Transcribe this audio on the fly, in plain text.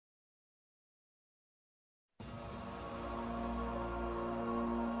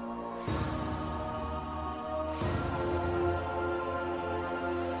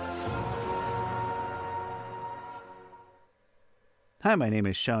Hi, my name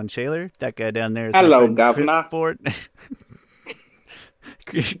is Sean Shaler. That guy down there is my Hello, friend Chris Governor. Ford.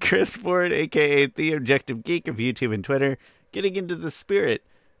 Chris Ford, aka The Objective Geek of YouTube and Twitter, getting into the spirit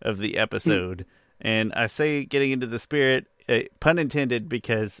of the episode. And I say getting into the spirit, pun intended,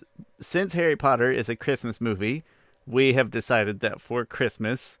 because since Harry Potter is a Christmas movie, we have decided that for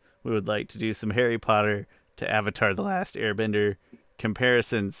Christmas, we would like to do some Harry Potter to Avatar The Last Airbender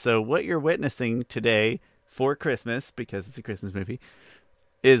comparisons. So, what you're witnessing today for Christmas, because it's a Christmas movie,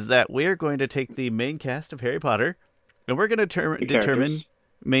 is that we're going to take the main cast of Harry Potter and we're going to The determine characters.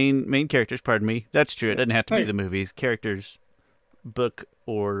 main characters. Pardon me. That's true. It Yeah. doesn't have to be Hey, the movies, characters, book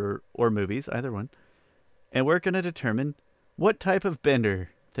or movies, either one. And we're going to determine what type of bender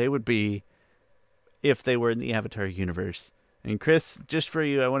they would be if they were in the Avatar universe. And Chris, just for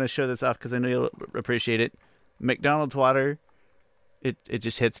you, I want to show this off because I know you'll appreciate it. McDonald's water, it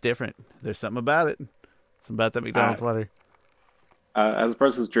just hits different. There's something about it. Something about that I, McDonald's water. as a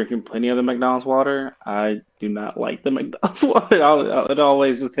person who's drinking plenty of the McDonald's water, I do not like the McDonald's water. It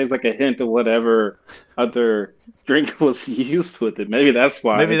always just tastes like a hint of whatever other drink was used with it. Maybe that's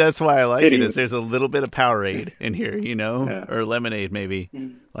why Maybe it's that's why I like it. Is hitting. there's a little bit of Powerade in here, Yeah. or lemonade maybe,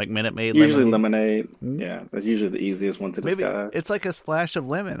 like Minute Maid Usually lemonade. lemonade. Mm. Yeah, that's usually the easiest one to Maybe disguise. it's like a splash of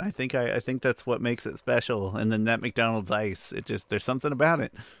lemon. I think that's what makes it special. And then that McDonald's ice, it just there's something about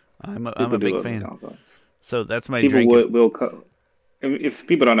it. I'm People a do big love fan. McDonald's sauce. So that's my People drink. would will co if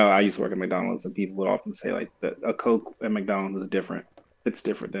people don't know, I used to work at McDonald's, and people would often say like that a Coke at McDonald's is different. It's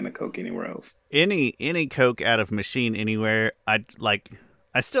different than a Coke anywhere else. Any Coke out of machine anywhere, I like.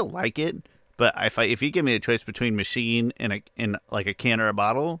 I still like it, but if you give me a choice between machine and like a can or a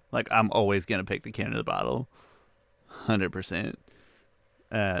bottle, like I'm always gonna pick the can or the bottle, 100%.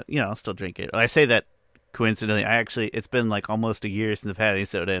 I'll still drink it. I say that coincidentally. It's been like almost a year since I've had any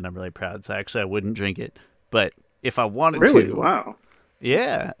soda, and I'm really proud. So actually, I wouldn't drink it, but if I wanted Really? to, Wow.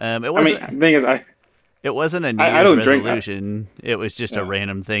 yeah. I mean, the thing is, It wasn't a New I Year's don't drink. resolution. It was just a Yeah.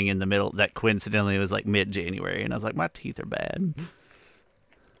 random thing in the middle that coincidentally was like mid-January, and I was like, my teeth are bad.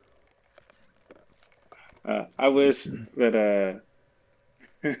 I wish that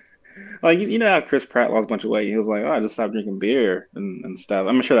like you know how Chris Pratt lost a bunch of weight. He was like, "Oh, I just stopped drinking beer and stuff."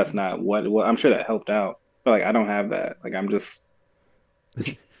 I'm sure that's not what I'm sure that helped out. But like, I don't have that. Like, I'm just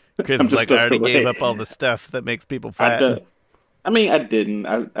Chris I'm is just like, I already gave overweight. up all the stuff that makes people I fat. do, I mean, I didn't.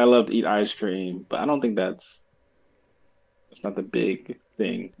 I love to eat ice cream, but I don't think that's not the big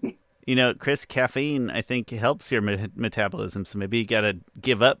thing. Chris, caffeine I think helps your metabolism, so maybe you gotta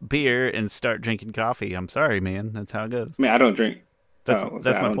give up beer and start drinking coffee. I'm sorry, man. That's how it goes. I mean, I don't drink. That's Oh, so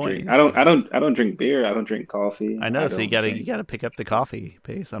that's I my don't drink. point. I don't drink beer. I don't drink coffee. I know, I so you don't gotta drink. you gotta pick up the coffee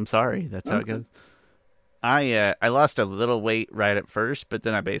pace. I'm sorry. That's how it Okay. goes. I lost a little weight right at first, but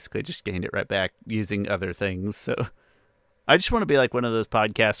then I basically just gained it right back using other things. So I just want to be like one of those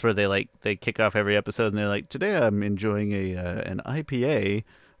podcasts where they kick off every episode and they're like, today I'm enjoying a an IPA,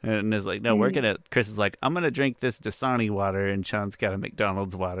 and it's like, no, we're Mm. gonna. Chris is like, I'm gonna drink this Dasani water, and Sean's got a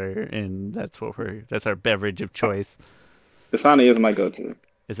McDonald's water, and that's our beverage of choice. Dasani is my go-to.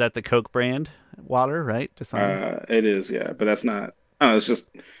 Is that the Coke brand water, right? Dasani, It is, yeah, but that's not. Oh,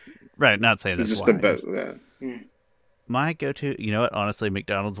 right? Not saying it's that's just the why. best. Yeah. Mm. My go-to, you know what? Honestly,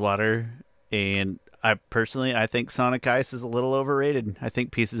 McDonald's water, and I think Sonic Ice is a little overrated. I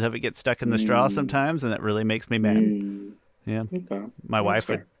think pieces of it get stuck in the straw Mm. sometimes, and that really makes me mad. Mm. Yeah, Okay, my that's wife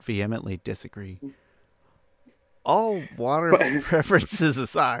would fair. vehemently disagree. All water But preferences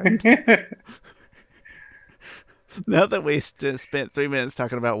aside, now that we spent 3 minutes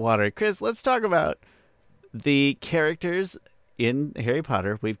talking about water, Chris, let's talk about the characters in Harry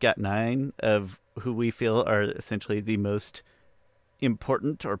Potter. We've got 9 of who we feel are essentially the most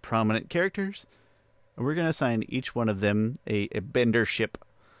important or prominent characters. And we're going to assign each one of them a bendership.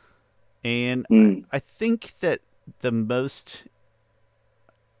 And mm. I think that the most,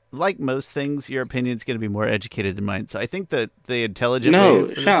 like most things, your opinion's going to be more educated than mine. So I think that the intelligent way No,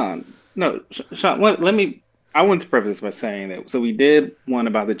 for this. Sean. No, Sean. Let me. I want to preface this by saying that. So we did one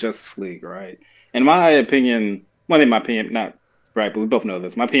about the Justice League, right? In my opinion, well, in my opinion, not right, but we both know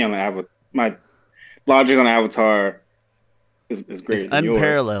this. My opinion on my logic on Avatar is Is greater than yours.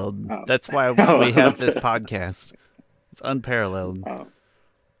 unparalleled. Um, That's why we have this oh, podcast. It's unparalleled.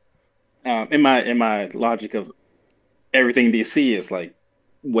 in my logic of everything DC is like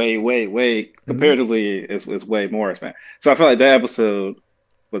way Mhm. comparatively is way more expanded. So I feel like that episode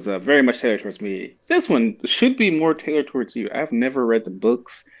was very much tailored towards me. This one should be more tailored towards you. I've never read the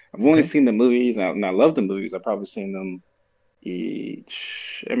books. I've only Okay. seen the movies, and I love the movies. I've probably seen them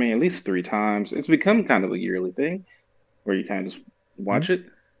each, I mean, at least 3 times. It's become kind of a yearly thing where you kind of just Mhm. watch it.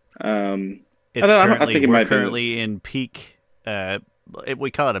 Um, It's I currently think it we're might be. currently in peak.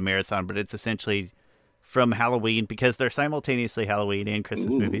 we call it a marathon, but it's essentially from Halloween, because they're simultaneously Halloween and Christmas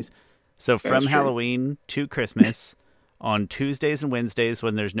movies. So from Halloween to Christmas, on Tuesdays and Wednesdays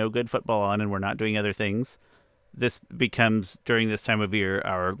when there's no good football on and we're not doing other things, this becomes, during this time of year,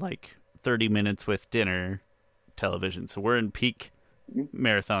 our 30 minutes with dinner television. So we're in peak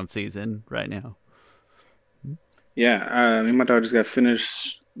marathon season right now. Yeah, me and my daughter just got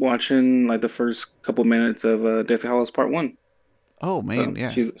finished watching the first couple minutes of Deathly Hallows Part 1. Oh man, So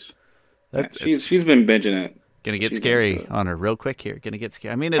yeah. She's been binging it. Gonna get scary on her real quick here. Gonna get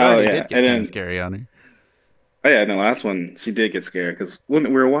scary. I mean, it Oh, already yeah. did get And kind then- of scary on her. Oh yeah, the last one she did get scared because when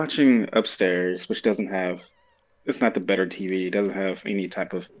we were watching upstairs, which doesn't have, it's not the better TV. It doesn't have any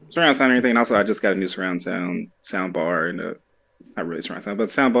type of surround sound or anything. And also, I just got a new surround sound bar and it's not really surround sound,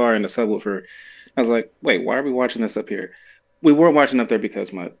 but sound bar and a subwoofer. I was like, wait, why are we watching this up here? We were watching up there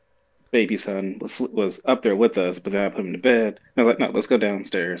because my baby son was up there with us, but then I put him to bed. I was like, no, let's go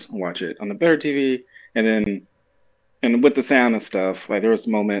downstairs and watch it on the better TV. And with the sound and stuff, there was a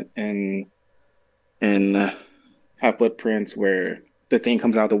moment in Half-Blood Prince where the thing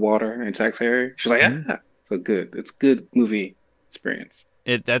comes out of the water and attacks Harry. She's like, ah, so good. It's good movie experience.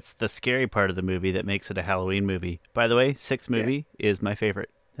 That's the scary part of the movie that makes it a Halloween movie. By the way, Six movie is my favorite.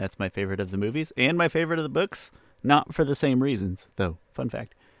 That's my favorite of the movies and my favorite of the books. Not for the same reasons, though. Fun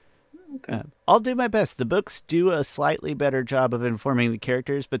fact. Okay. I'll do my best. The books do a slightly better job of informing the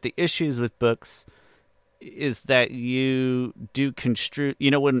characters, but the issues with books is that you do construe.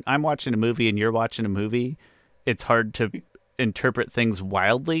 When I'm watching a movie and you're watching a movie, it's hard to interpret things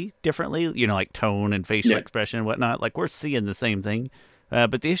wildly differently, like tone and facial expression and whatnot. We're seeing the same thing.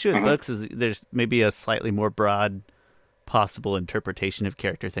 But the issue with books is there's maybe a slightly more broad possible interpretation of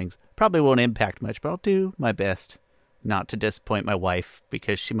character things. Probably won't impact much, but I'll do my best not to disappoint my wife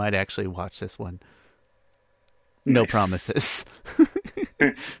because she might actually watch this one. No promises.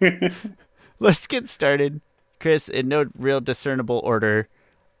 Let's get started. Chris, in no real discernible order,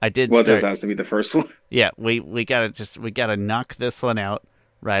 I did start. This has to be the first one. Yeah, we gotta knock this one out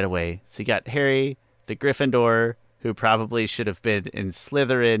right away. So you got Harry, the Gryffindor, who probably should have been in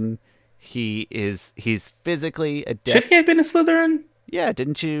Slytherin. He's physically adept. Should he have been a Slytherin? Yeah,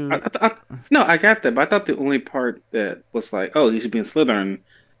 didn't you? No, I got that, but I thought the only part that was he should be in Slytherin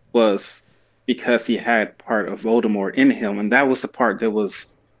was because he had part of Voldemort in him, and that was the part that was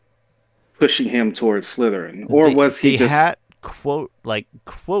pushing him towards Slytherin. Or was he just... hat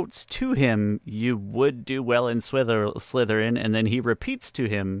quotes to him, "You would do well in Slytherin," and then he repeats to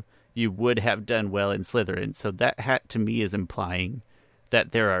him, "You would have done well in Slytherin." So that hat to me is implying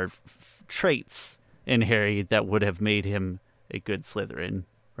that there are traits in Harry that would have made him a good Slytherin,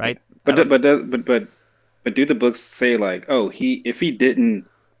 right? But do the books say if he didn't,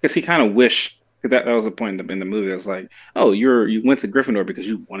 because he kind of wished, because that was the point in the movie. It was you went to Gryffindor because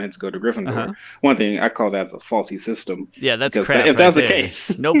you wanted to go to Gryffindor. One thing I call that the faulty system. Yeah, that's crap. If that was the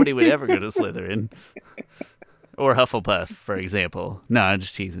case, nobody would ever go to Slytherin or Hufflepuff, for example. No, I'm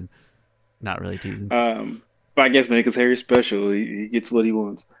just teasing. Not really teasing. But I guess because Harry's special, he gets what he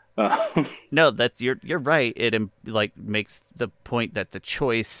wants. No, you're right. It makes the point that the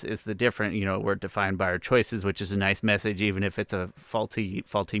choice is the different. We're defined by our choices, which is a nice message, even if it's a faulty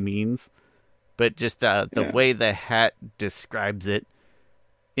means. But just the way the hat describes it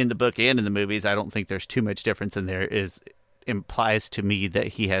in the book and in the movies, I don't think there's too much difference in there. Implies to me that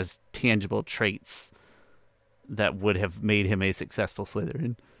he has tangible traits that would have made him a successful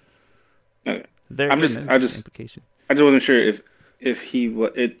Slytherin. Okay. I just wasn't sure if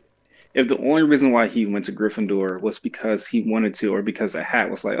the only reason why he went to Gryffindor was because he wanted to, or because the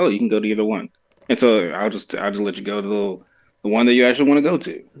hat was you can go to either one. And so I'll just let you go to the one that you actually want to go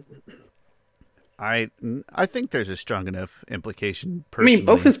to. I think there's a strong enough implication. Personally. I mean,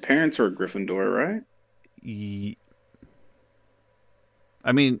 both his parents are Gryffindor, right?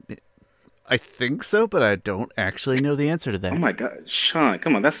 I mean, I think so, but I don't actually know the answer to that. Oh my God, Sean,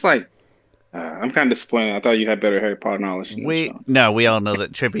 come on, that's I'm kind of disappointed. I thought you had better Harry Potter knowledge. We all know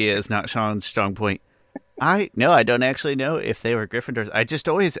that trivia is not Sean's strong point. I don't actually know if they were Gryffindors. I just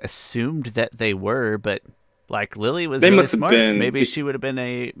always assumed that they were, but Lily was really smart. Maybe she could have been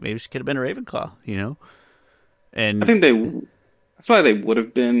a Ravenclaw, And I think that's why they would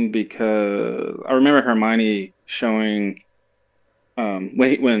have been, because I remember Hermione showing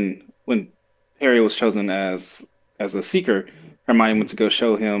when Harry was chosen as a seeker, Hermione went to go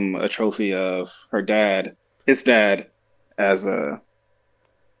show him a trophy of his dad, as a...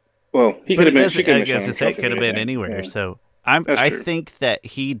 Well, he could have been... I guess it could have been anywhere, yeah. So I think that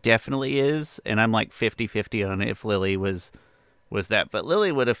he definitely is, and I'm 50-50 on if Lily was was that. But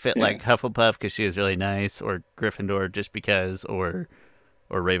Lily would have fit Yeah. like Hufflepuff because she was really nice, or Gryffindor just because, or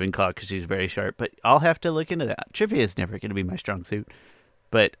Ravenclaw because she's very sharp. But I'll have to look into that. Trivia is never going to be my strong suit,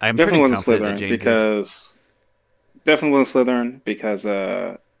 but I'm Definitely pretty wasn't confident that Slytherin James is. because definitely wasn't Slytherin because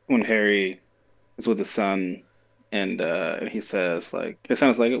when Harry is with his son and he says like it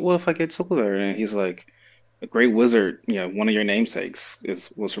sounds like what if I get Slytherin and he's like a great wizard, one of your namesakes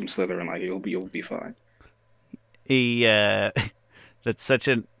was from Slytherin, like you'll be fine. He that's such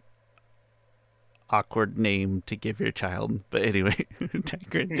an awkward name to give your child. But anyway,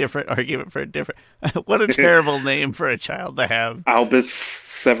 different argument for a different. What a terrible name for a child to have. Albus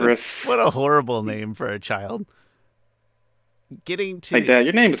Severus. What a horrible name for a child. Getting to Like that,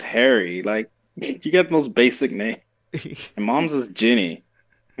 your name is Harry. Like you got the most basic name. And mom's is Ginny.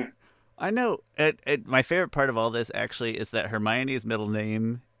 I know. My favorite part of all this actually is that Hermione's middle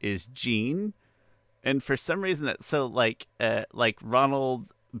name is Jean, and for some reason that's so like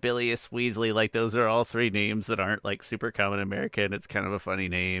Ronald, Bilious, Weasley, like those are all three names that aren't like super common in America, and it's kind of a funny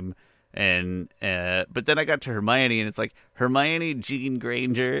name. And but then I got to Hermione, and it's like Hermione Jean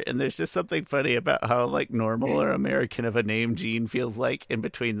Granger, and there's just something funny about how like normal or American of a name Jean feels like in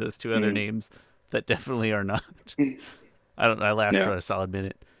between those two other names that definitely are not. I don't. I laughed for Yeah. a solid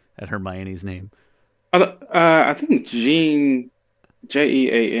minute at Hermione's name. I think Jean,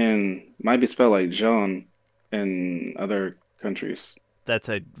 Jean, might be spelled like John in other countries. That's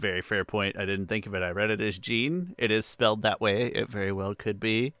a very fair point. I didn't think of it. I read it as Jean. It is spelled that way. It very well could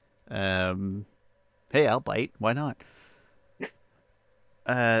be. Hey, I'll bite. Why not?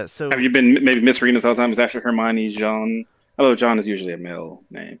 So Have you been maybe misreading this all the time? It's actually Hermione John. Although John is usually a male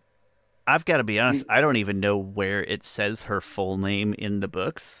name. I've got to be honest. I don't even know where it says her full name in the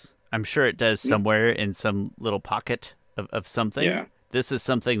books. I'm sure it does somewhere in some little pocket of something. Yeah. This is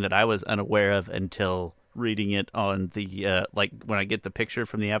something that I was unaware of until reading it on the like when I get the picture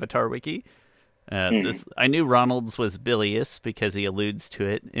from the Avatar wiki. This I knew Ronald's was Bilious because he alludes to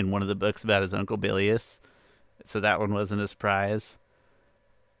it in one of the books about his uncle Bilious, so that one wasn't a surprise.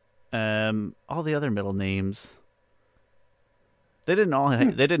 All the other middle names, they didn't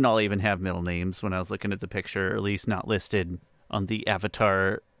all even have middle names when I was looking at the picture, or at least not listed on the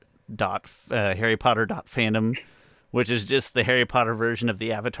Avatar Harry Potter fandom, which is just the Harry Potter version of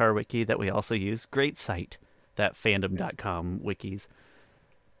the Avatar wiki that we also use. Great site, that fandom.com wikis.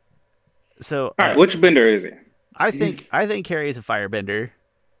 So, All right, which bender is he? I think Harry's a firebender.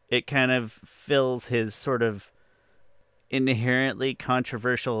 It kind of fills his sort of inherently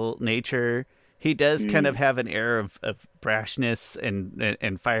controversial nature. He does kind of have an air of brashness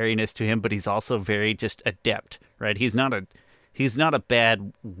and fieriness to him, but he's also very just adept, right? He's not a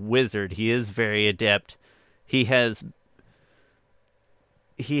bad wizard. He is very adept. He has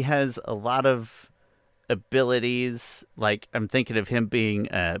a lot of abilities. Like I'm thinking of him being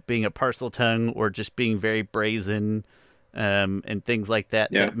a Parseltongue or just being very brazen, and things like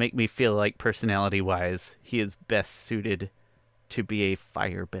that that make me feel like personality wise he is best suited to be a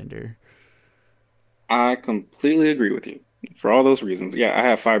firebender. I completely agree with you for all those reasons. Yeah, I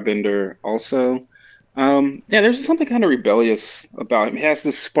have Firebender also. Yeah, there's something kind of rebellious about him. He has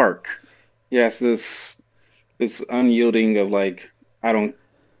this spark. He has this unyielding of like I don't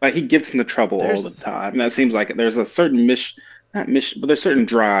like he gets into trouble all the time. And that seems like there's a certain not mission, but there's certain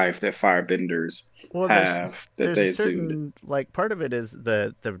drive that Firebenders have that there's they a exude. certain like part of it is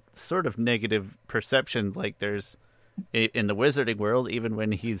the sort of negative perception. Like there's in the wizarding world, even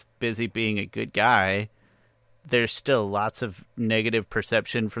when he's busy being a good guy, there's still lots of negative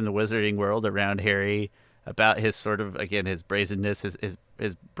perception from the wizarding world around Harry about his sort of, again, his brazenness, his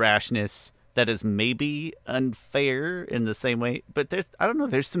brashness that is maybe unfair in the same way. But I don't know,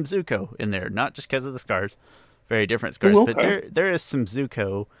 there's some Zuko in there, not just because of the scars, very different scars, Ooh, but okay. there is some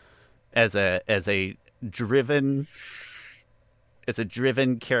Zuko as a driven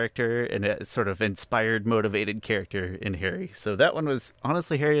character and a sort of inspired, motivated character in Harry. So that one was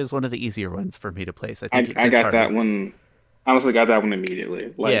honestly, Harry is one of the easier ones for me to place. I think it I gets got harder. that one. Honestly, got that one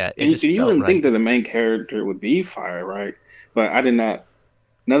immediately. Like, Yeah, it and just you felt wouldn't right. think that the main character would be Fire, right? But I did not.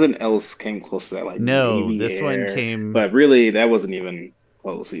 Nothing else came close to that. Like No, navy this one hair, came. but really, that wasn't even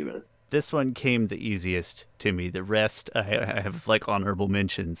close either. This one came the easiest to me. The rest, I have like honorable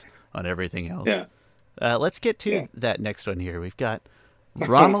mentions on everything else. Yeah. Let's get to that next one here. We've got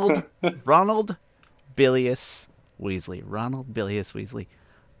Ronald Bilious Weasley. Ronald Bilious Weasley.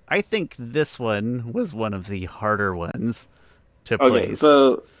 I think this one was one of the harder ones to Okay, place.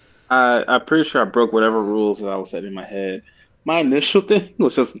 so I'm pretty sure I broke whatever rules that I was setting in my head. My initial thing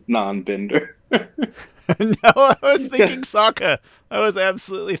was just non-bender. No, I was thinking Sokka. I was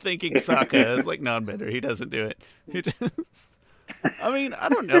absolutely thinking Sokka. I was like, non-bender. He doesn't do it. I mean, I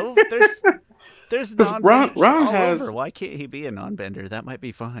don't know. There's Because non-benders Ron all over. has Why can't he be a non-bender? That might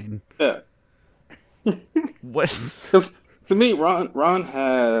be fine. yeah. What? Because to me, Ron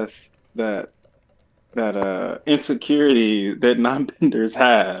has that insecurity that non-benders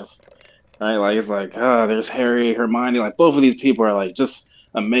have, right? Like it's like, there's Harry, Hermione. Like both of these people are like just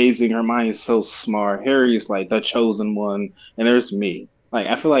amazing. Hermione's so smart. Harry's like the chosen one, and there's me. Like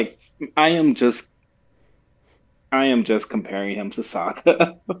I feel like I am just I am just comparing him to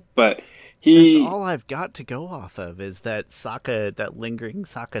Sokka, but That's he, all I've got to go off of is that Sokka, that lingering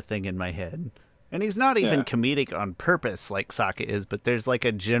Sokka thing in my head. And he's not even yeah, comedic on purpose like Sokka is, but there's like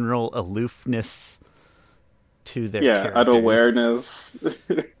a general aloofness to their yeah, characters. unawareness.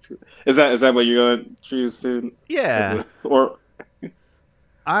 Is that what you're gonna choose to Yeah, or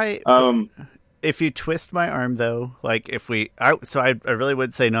I. um If you twist my arm though, like if I really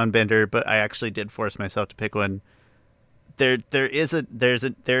would say non-bender, but I actually did force myself to pick one. There is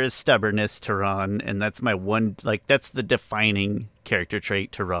stubbornness to Ron, and that's my one, like that's the defining character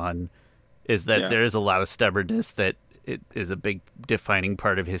trait to Ron, is that yeah. there is a lot of stubbornness that it is a big defining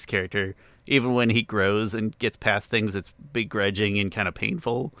part of his character. Even when he grows and gets past things, it's begrudging and kind of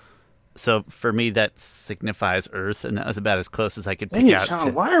painful. So for me, that signifies Earth, and that was about as close as I could Dang pick it, out Sean,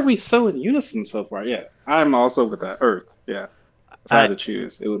 to. why are we so in unison so far? Yeah, I'm also with that. Earth. Yeah. If I I had to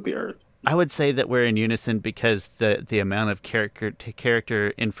choose, it would be Earth. I would say that we're in unison because the amount of character to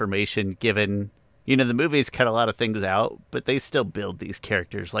character information given. You know, the movies cut a lot of things out, but they still build these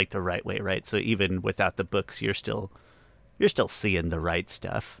characters like the right way, right? So even without the books, you're still seeing the right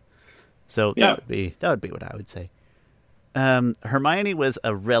stuff. So Yeah. that would be what I would say. Hermione was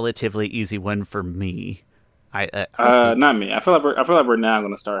a relatively easy one for me. I think Not me. I feel like we're now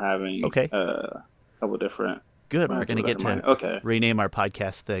going to start having okay, a couple different good. We're ones gonna with get Hermione. to Okay. rename our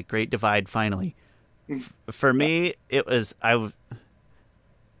podcast "The Great Divide" finally. For Yeah. me, it was I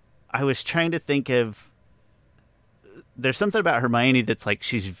was trying to think of. There's something about Hermione that's like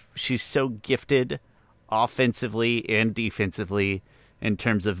she's so gifted offensively and defensively in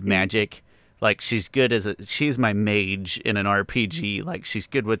terms of Mm. magic. Like she's my mage in an RPG. Like she's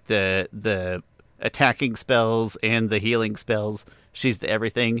good with the attacking spells and the healing spells. She's the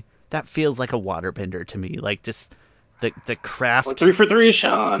everything. That feels like a waterbender to me. Like just the Well, craft. three for three,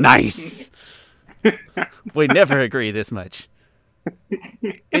 Sean. Nice. We never agree this much.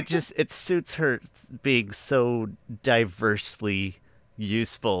 It suits her being so diversely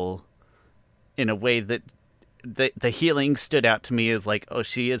useful in a way that the healing stood out to me as like, oh,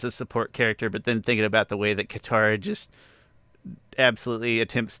 she is a support character, but then thinking about the way that Katara just absolutely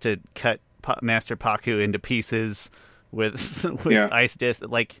attempts to cut Master Paku into pieces with with Yeah. ice disc,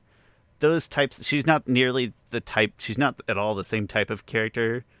 like those types. She's not nearly the type. She's not at all the same type of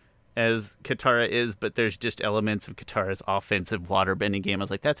character as Katara is, but there's just elements of Katara's offensive waterbending game. I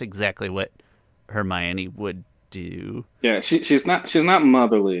was like, that's exactly what Hermione would do. Yeah. She's not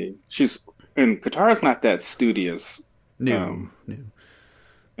motherly. And Katara's not that studious. No, Um. no.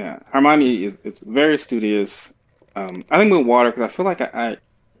 Yeah. Hermione is very studious. I think with water because I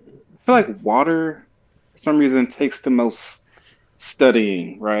feel like water for some reason takes the most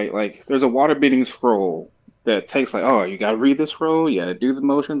studying, right? Like there's a water bending scroll that takes like, oh, you gotta read this scroll, you gotta do the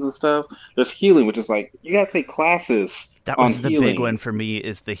motions and stuff. There's healing, which is like you gotta take classes That on was the big one healing. for me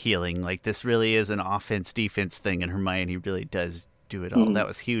is the healing. Like this really is an offense defense thing, and Hermione really does do it all. Mhm. That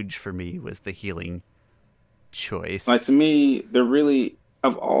was huge for me was the healing Like choice. to me, they're really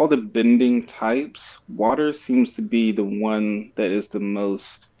of all the bending types, water seems to be the one that is the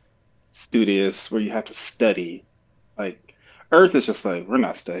most studious, where you have to study. Like Earth is just like we're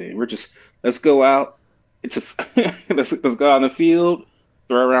not studying. We're just let's go out. It's a let's go out in the field,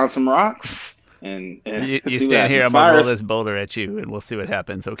 throw around some rocks, and You see what stand here, happens. I'm gonna roll Fires. this boulder at you, and we'll see what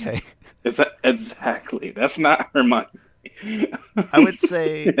happens. Okay. It's exactly. That's not Hermione. I would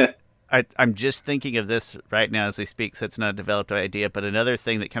say Yeah. I'm just thinking of this right now as we speak, so it's not a developed idea. But another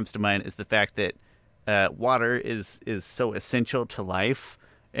thing that comes to mind is the fact that water is so essential to life,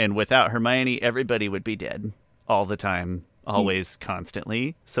 and without Hermione, everybody would be dead all the time, always,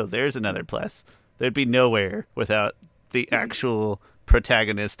 constantly. So there's another plus. There'd be nowhere without the actual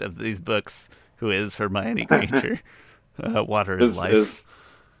protagonist of these books, who is Hermione Granger. Water is Is life. is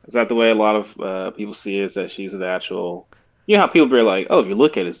is that the way a lot of people see it? Is that she's the actual? You know how people be like, "Oh, if you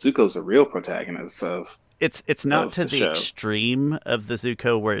look at it, Zuko's the real protagonist It's not of to the the show." extreme of the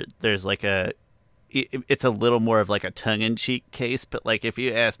Zuko where there's like it's a little more of like a tongue-in-cheek case, but like if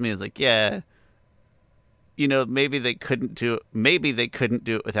you ask me, it's like, yeah, maybe they couldn't do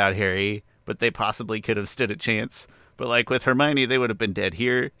it without Harry, but they possibly could have stood a chance. But like with Hermione, they would have been dead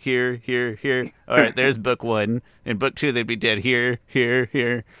here, here, here, here. All right, there's book 1. In book 2, they'd be dead here, here,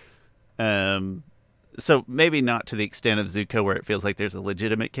 here. So maybe not to the extent of Zuko, where it feels like there's a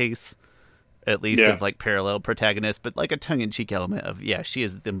legitimate case, at least of like parallel protagonists, but like a tongue-in-cheek element of she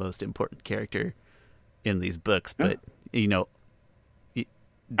is the most important character in these books. But Katara's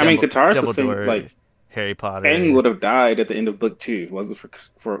the same. Dumbledore, Like Harry Potter, Aang would have died at the end of book 2. Wasn't for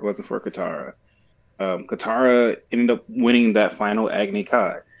Katara. Katara ended up winning that final Agni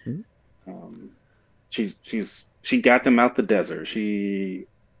Kai. She got them out the desert.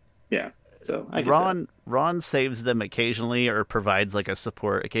 So Ron saves them occasionally or provides like a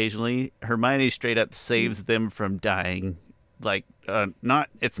support occasionally. Hermione straight up saves them from dying. Like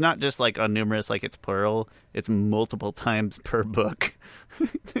it's not just like on numerous, like it's plural. It's multiple times per book.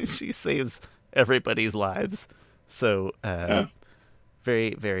 She saves everybody's lives. So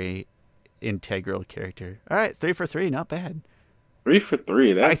very, very integral character. All right, 3 for 3, not bad. 3 for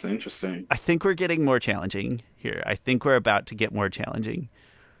 3, that's interesting. I think we're getting more challenging here. I think we're about to get more challenging.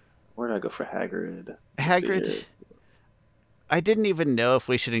 Where did I go for Hagrid? Hagrid, I didn't even know if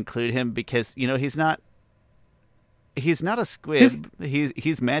we should include him because he's not a squib.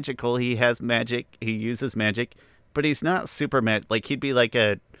 He's magical. He has magic. He uses magic, but he's not super like he'd be like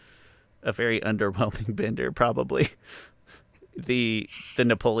a very underwhelming bender probably. The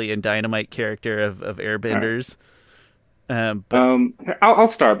Napoleon Dynamite character of Airbenders. I'll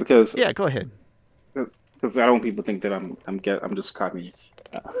start because go ahead. Because I don't want people to think that I'm just copying.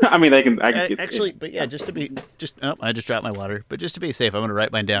 I mean, I can actually, but I just dropped my water. But just to be safe, I'm going to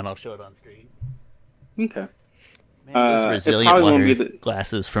write mine down. I'll show it on screen. Okay. Man, those resilient water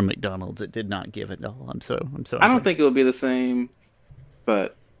glasses from McDonald's, it did not give it all. I'm so. I don't think it will be the same,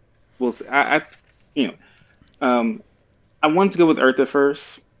 but we'll see. I wanted to go with Earth at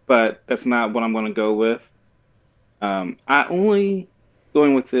first, but that's not what I'm going to go with. I only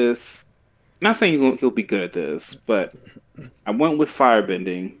going with this. Not saying he'll be good at this, but I went with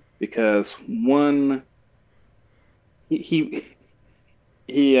firebending because one, I've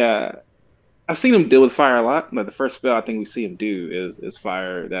seen him deal with fire a lot. But the first spell I think we see him do is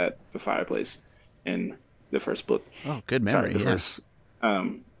fire the fireplace in the first book. Oh, good memory. First,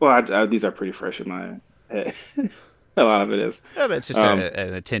 these are pretty fresh in my head. A lot of it is. Yeah, but it's just an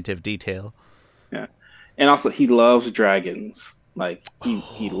attentive detail. Yeah, and also he loves dragons. Like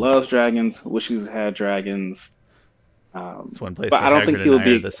he loves dragons. Wishes he had dragons. It's one place but where I don't Hagrid think he'll and I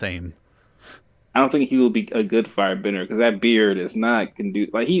be are the same. I don't think he will be a good firebender because that beard is not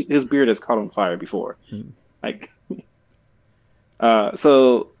like his beard has caught on fire before. Like,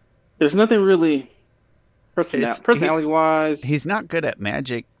 so there's nothing really personality wise. He's not good at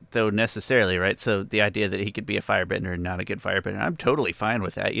magic though necessarily, right? So the idea that he could be a firebender and not a good firebender, I'm totally fine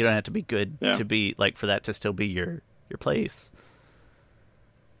with that. You don't have to be good to be like for that to still be your place.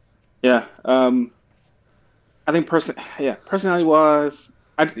 Yeah, I think personality wise,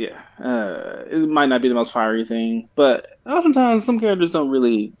 it might not be the most fiery thing, but oftentimes some firebenders don't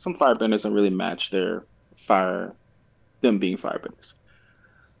really match them being firebenders,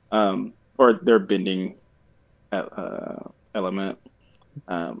 or their bending element.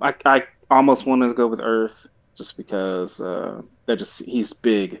 I almost wanted to go with Earth just because he's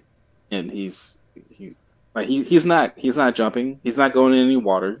big, and he's not jumping, he's not going in any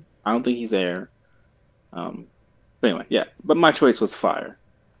water. I don't think he's air. Anyway, but my choice was fire.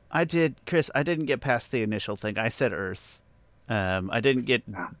 Chris, I didn't get past the initial thing. I said Earth. I didn't get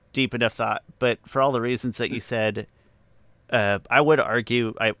deep enough thought, but for all the reasons that you said, I would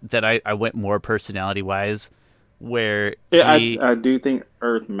argue that I went more personality-wise, where I do think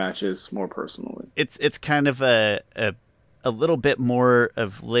Earth matches more personally. It's kind of a little bit more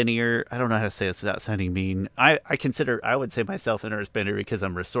of linear. I don't know how to say this without sounding mean. I would say myself an earthbender because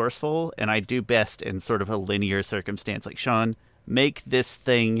I'm resourceful and I do best in sort of a linear circumstance. Like, Sean, make this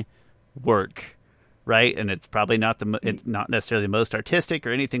thing work, right? And it's probably it's not necessarily the most artistic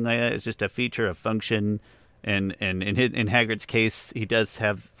or anything like that. It's just a feature of function. And in Hagrid's case, he does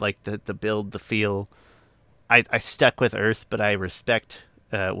have like the build, the feel. I stuck with Earth, but I respect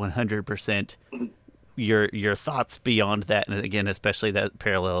 100% your thoughts beyond that, and again, especially that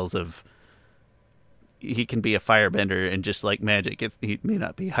parallels of he can be a firebender and just like magic, he may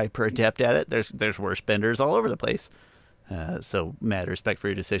not be hyper adept at it. There's worse benders all over the place. So mad respect for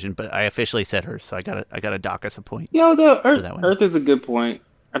your decision, but I officially said Earth, so I gotta dock us a point. Earth is a good point.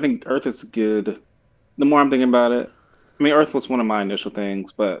 I think Earth is good. The more I'm thinking about it, I mean, Earth was one of my initial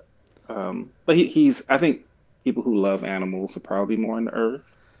things, but he's. I think people who love animals are probably more into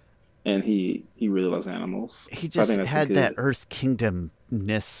Earth. And he really loves animals. He just had that Earth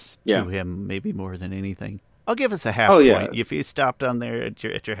Kingdom-ness to him, maybe more than anything. I'll give us a half Oh yeah. point. If you stopped on there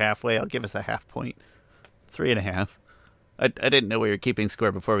at your halfway, I'll give us a half point. 3.5. I didn't know we were keeping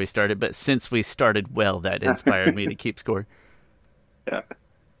score before we started, but since we started well, that inspired me to keep score. Yeah.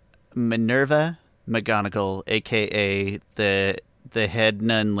 Minerva McGonagall, a.k.a. the head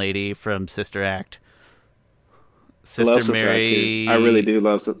nun lady from Sister Act. Sister Love Sister Mary... Act too. I really do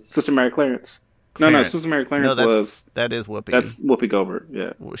love Sister Mary Clarence. No, Sister Mary Clarence was... That is Whoopi. That's Whoopi Goldberg,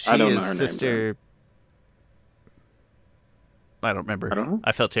 yeah. She I don't is know her Sister... name. I don't remember. I don't know.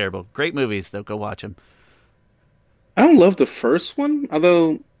 I felt terrible. Great movies, though. Go watch them. I don't love the first one,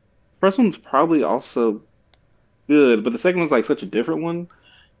 although first one's probably also good, but the second one's like such a different one.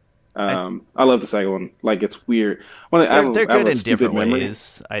 I love the second one. Like it's weird. Well, They're good in different memory.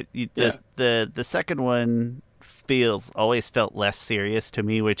 ways. The second one always felt less serious to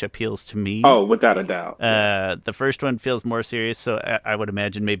me, which appeals to me. Oh, without a doubt. The first one feels more serious, so I would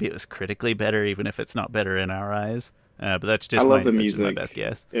imagine maybe it was critically better, even if it's not better in our eyes. But that's just I love the my music best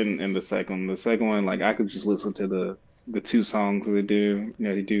guess. in the second one. The second one, like I could just listen to the two songs they do. You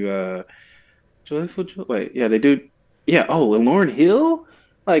know, they do Joyful Joy. Wait, yeah, they do. Yeah. Oh, and Lauryn Hill.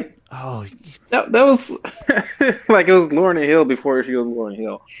 Like Oh, that was like it was Lauryn Hill before she was Lauryn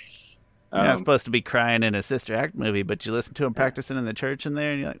Hill. you're not supposed to be crying in a Sister Act movie, but you listen to him practicing in the church in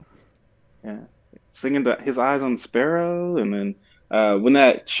there, and you're like, yeah, singing his eyes on Sparrow, and then when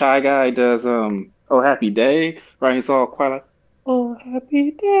that shy guy does Oh Happy Day, right? He's all quiet like Oh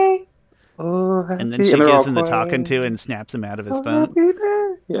Happy Day, oh Happy, and then she gives him the talking to and snaps him out of his oh, phone. Happy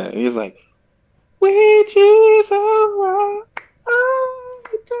Day. Yeah, and he's like, which is a rock. Oh,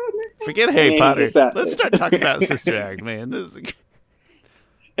 Forget Harry Potter. That, Let's start talking about Sister Act, man. This is...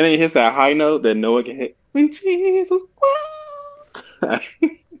 And then he hits that high note that Noah can hit. When Jesus, wow.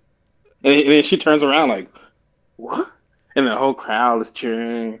 And then she turns around like, what? And the whole crowd is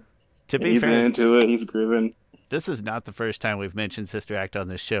cheering. To be he's fair, into it. He's grooving. this is not the first time we've mentioned Sister Act on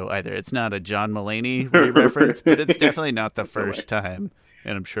this show either. It's not a John Mulaney reference, but it's definitely not the first time,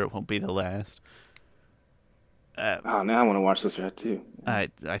 and I'm sure it won't be the last. Now I want to watch Sister Act too. I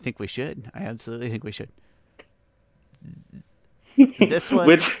think we should. I absolutely think we should. This one,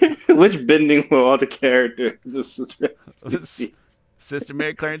 which bending will all the characters of Sister Act? Sister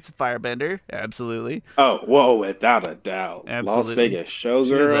Mary Clarence, Firebender, absolutely. Oh, whoa, without a doubt. Absolutely. Las Vegas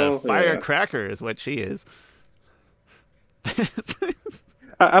showgirl. She's a firecracker, is what she is.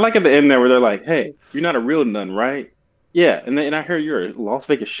 I like at the end there where they're like, "Hey, you're not a real nun, right?" Yeah, and I hear you're a Las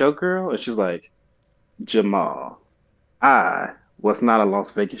Vegas showgirl, and she's like, "Jamal, I was not a Las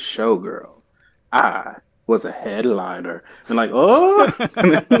Vegas showgirl. I was a headliner." And like, oh.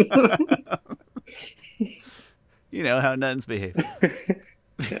 You know how nuns behave.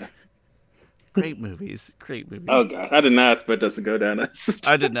 Yeah. Great movies. Oh god, I did not expect us to go down this.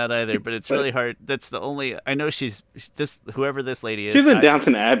 I did not either, but it's really hard. That's the only I know. Whoever this lady is. She's in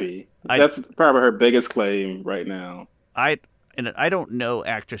Downton Abbey. That's probably her biggest claim right now. I don't know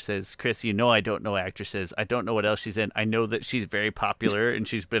actresses, Chris. You know I don't know actresses. I don't know what else she's in. I know that she's very popular and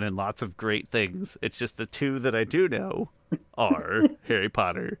she's been in lots of great things. It's just the two that I do know are Harry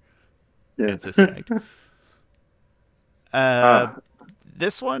Potter and Sister Act.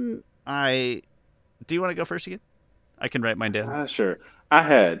 This one, do you want to go first again? I can write mine down. Sure. I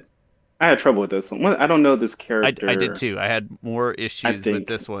had trouble with this one. I don't know this character. I did too. I had more issues with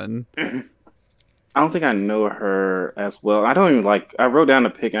this one. I don't think I know her as well. I don't even like. I wrote down a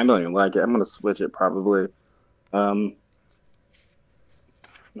pick. I don't even like it. I'm gonna switch it probably.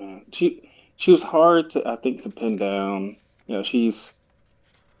 She was hard to pin down. You know, she's.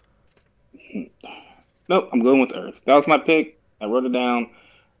 Nope, I'm going with Earth. That was my pick. I wrote it down.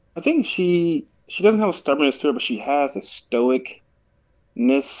 I think she doesn't have a stubbornness to her, but she has a stoicness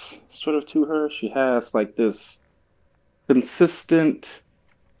sort of to her. She has like this consistent.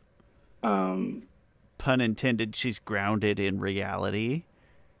 Pun intended. She's grounded in reality.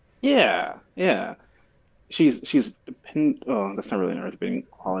 Yeah. She's oh, that's not really an earth-bending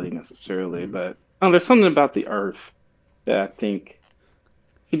quality necessarily, but there's something about the Earth that I think.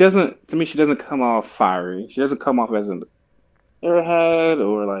 She doesn't come off fiery. She doesn't come off as an airhead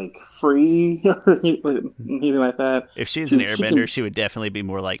or like free or anything like that. If she's an airbender, she would definitely be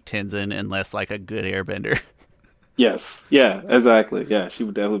more like Tenzin and less like a good airbender. Yes. Yeah, exactly. Yeah, she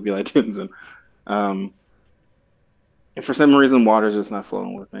would definitely be like Tenzin. And for some reason, water's just not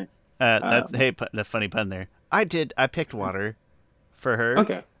flowing with me. The funny pun there. I picked water for her.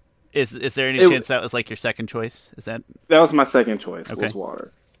 Okay. Is there any chance that was like your second choice? That was my second choice? Okay. Was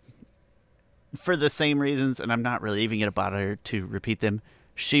water. For the same reasons, and I'm not really even going to bother to repeat them,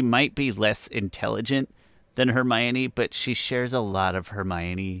 she might be less intelligent than Hermione, but she shares a lot of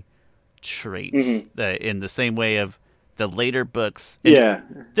Hermione traits in the same way of the later books. And Yeah.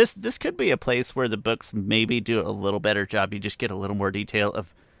 this could be a place where the books maybe do a little better job. You just get a little more detail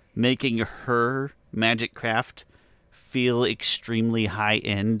of making her magic craft feel extremely high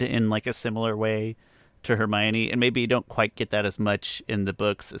end in like a similar way to Hermione, and maybe you don't quite get that as much in the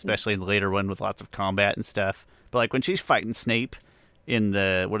books, especially in the later one with lots of combat and stuff. But like when she's fighting Snape in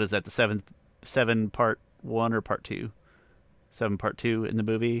the the seven part one or part two? 7 part 2 in the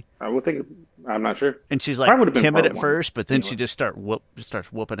movie. I would think. I'm not sure. And she's like timid at first, but then she just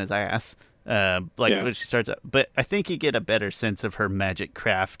starts whooping his ass. When she starts, but I think you get a better sense of her magic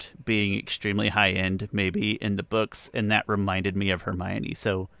craft being extremely high end, maybe in the books, and that reminded me of Hermione.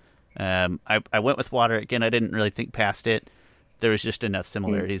 So, I went with water again. I didn't really think past it. There was just enough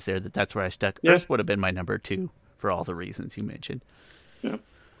similarities there that's where I stuck. Yeah. Earth would have been my number 2 for all the reasons you mentioned. Yeah.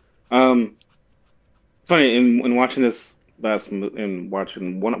 Funny in watching this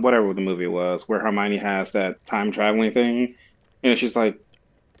whatever the movie was, where Hermione has that time traveling thing, and she's like,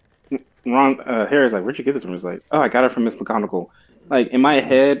 Harry's like, where'd you get this from? He's like, oh, I got it from Miss McGonagall. Like in my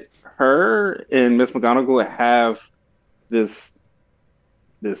head, her and Miss McGonagall have this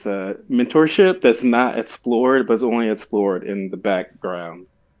mentorship that's not explored, but it's only explored in the background.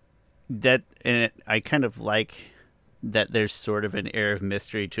 I kind of like that there's sort of an air of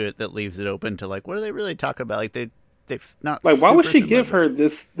mystery to it that leaves it open to like, what are they really talking about? Like they've not like, why would she give her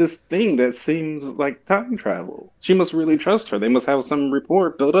this thing that seems like time travel? She must really trust her. They must have some rapport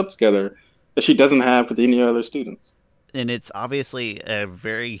built up together that she doesn't have with any other students. And it's obviously a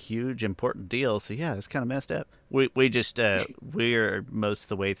very huge, important deal. So yeah, it's kind of messed up. We are most of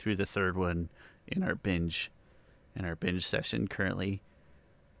the way through the third one in our binge session currently.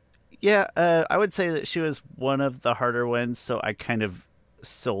 Yeah, I would say that she was one of the harder ones. So I kind of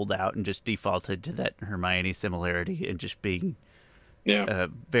sold out and just defaulted to that Hermione similarity and just being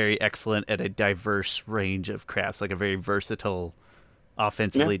very excellent at a diverse range of crafts, like a very versatile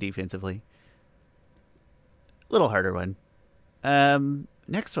offensively, defensively. Little harder one.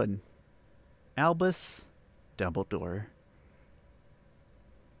 Next one. Albus Dumbledore.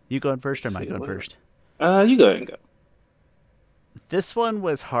 You going first or am I going first? You go ahead and go. This one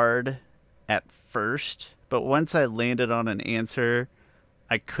was hard at first, but once I landed on an answer,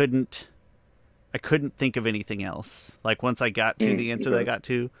 I couldn't think of anything else. Like once I got to the answer that I got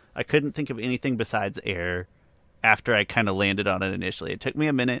to, I couldn't think of anything besides air after I kind of landed on it initially. It took me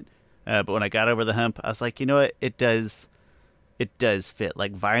a minute, but when I got over the hump, I was like, you know what? It does fit.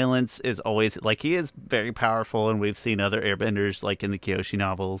 Like violence is always like, he is very powerful, and we've seen other airbenders like in the Kyoshi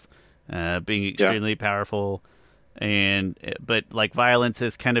novels being extremely powerful, but like violence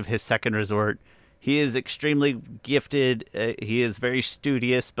is kind of his second resort. He is extremely gifted. He is very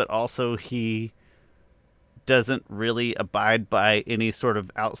studious, but also he doesn't really abide by any sort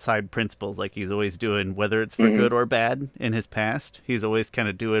of outside principles like he's always doing, whether it's for good or bad in his past. He's always kind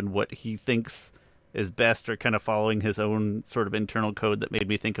of doing what he thinks is best, or kind of following his own sort of internal code that made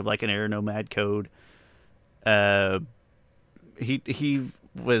me think of like an Air Nomad code. I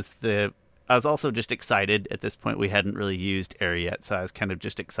was also just excited at this point. We hadn't really used air yet, so I was kind of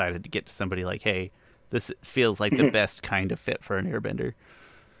just excited to get to somebody like, hey, this feels like the best kind of fit for an airbender.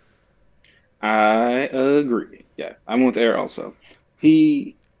 I agree. Yeah, I'm with air also.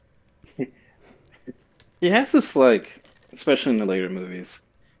 He has this, like, especially in the later movies,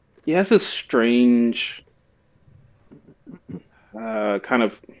 he has this strange kind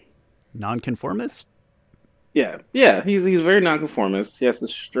of nonconformist. Yeah, he's very nonconformist. He has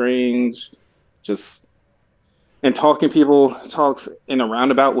this strange, just, and people talks in a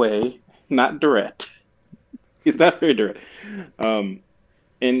roundabout way, not direct. He's not very direct. And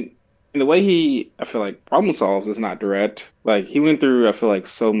the way he, I feel like, problem solves is not direct. Like, he went through, I feel like,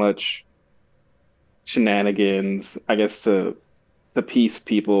 so much shenanigans, I guess, to piece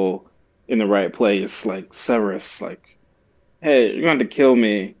people in the right place. Like Severus, like, hey, you're going to kill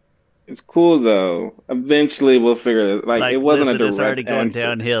me. It's cool though. Eventually, we'll figure it. Like, it wasn't a direct. It's already going answer.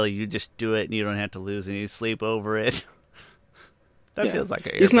 downhill. You just do it, and you don't have to lose any sleep over it. That feels like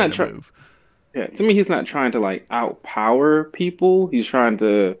a he's not move. Yeah, to me, he's not trying to like outpower people. He's trying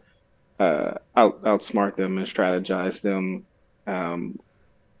to outsmart them and strategize them. And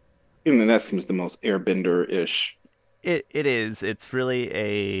that seems the most Airbender-ish. It is. It's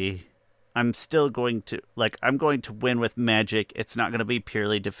really I'm going to win with magic. It's not going to be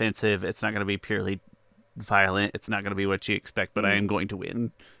purely defensive. It's not going to be purely violent. It's not going to be what you expect, but I am going to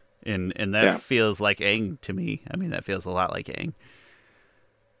win. And that feels like Aang to me. I mean, that feels a lot like Aang.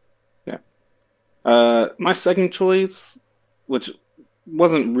 Yeah. My second choice, which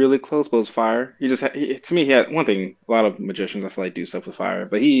wasn't really close, but was fire. He just to me he had one thing. A lot of magicians I feel like do stuff with fire,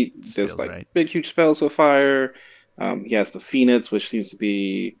 but he Just does feels like right. big huge spells with fire. He has the Phoenix, which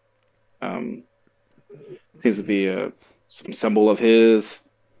um, seems to be some symbol of his,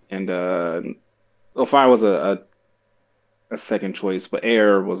 and well, fire was a second choice, but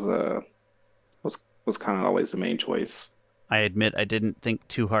air was kind of always the main choice. I admit I didn't think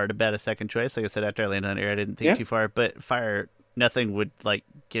too hard about a second choice. Like I said, after I landed on air, I didn't think Yeah. too far. But fire, nothing would like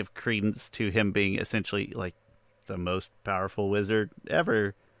give credence to him being essentially like the most powerful wizard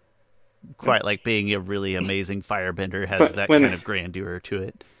ever. Quite like being a really amazing firebender has So that when kind of grandeur to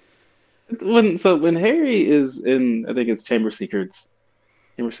it. when Harry is in, I think it's Chamber Secrets,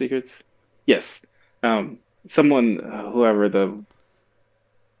 yes. Someone, whoever the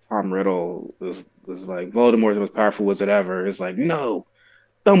Tom Riddle was like Voldemort's the most powerful wizard ever. Is like no,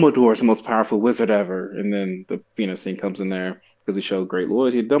 Dumbledore's the most powerful wizard ever. And then the Phoenix thing comes in there because he showed great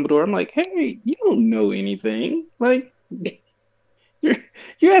loyalty to Dumbledore. I'm like, hey, you don't know anything. Like you're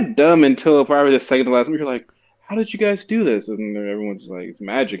you're that dumb until probably the second to last one. You're like, how did you guys do this? And everyone's like, it's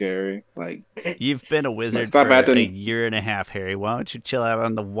magic, Harry. Like, You've been a like wizard stop for a acting. year and a half, Harry. Why don't you chill out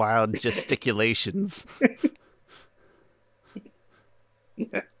on the wild gesticulations?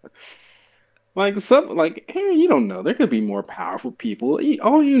 Like some like Harry, you don't know. There could be more powerful people.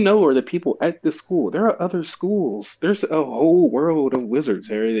 All you know are the people at the school. There are other schools. There's a whole world of wizards,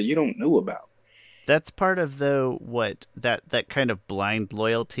 Harry, that you don't know about. That's part of though what that kind of blind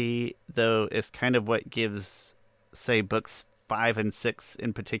loyalty though is kind of what gives, say, books 5 and 6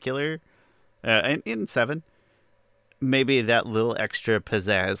 in particular, and in 7, maybe that little extra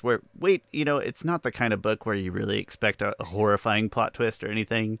pizzazz. Where wait, it's not the kind of book where you really expect a horrifying plot twist or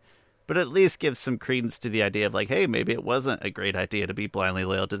anything, but at least gives some credence to the idea of like, hey, maybe it wasn't a great idea to be blindly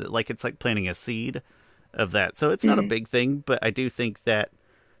loyal to it. Like it's like planting a seed of that. So it's not a Hmm. big thing, but I do think that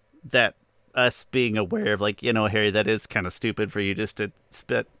us being aware of like, Harry, that is kind of stupid for you just to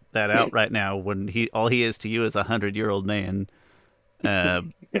spit that out right now when he is to you is 100-year-old man. Uh,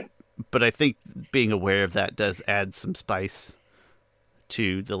 but I think being aware of that does add some spice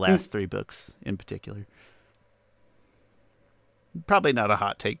to the Hmm. last 3 books in particular. Probably not a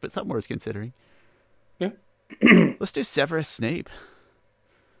hot take, but something worth considering. Yeah. Let's do Severus Snape.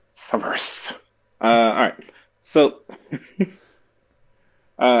 Severus. All right. So,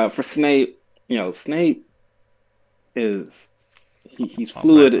 for Snape, Snape is he's All right,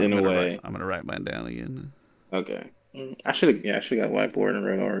 fluid in a way. I'm gonna write mine down again. Okay. I should have got a whiteboard and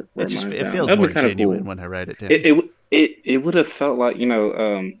wrote mine It down. feels That'd more be kind of genuine cool. when I write it down. It would have felt like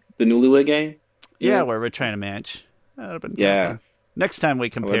the Newlywed Game. You Yeah, know? where we're trying to match. That would have been kind of Yeah, fun. Next time we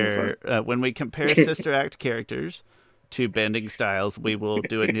that would have been compare, when we compare Sister Act characters to bending styles, we will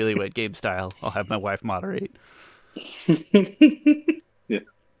do it Newlywed Game style. I'll have my wife moderate. fun. Yeah.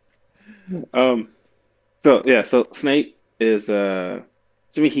 Um. So Snape is to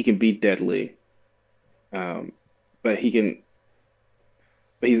me he can be deadly. Um, but he's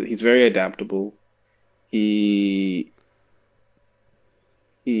very adaptable. He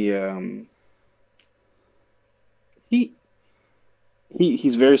he he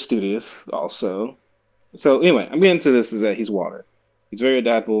he's very studious also. So anyway, I'm getting to this is that he's water. He's very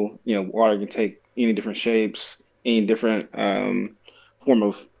adaptable. Water can take any different shapes, any different form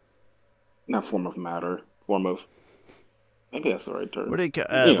of not form of matter, form of maybe that's the right What term. do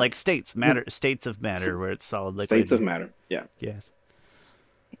you like states of matter where it's solid, States of liquid? matter. Yeah. Yes,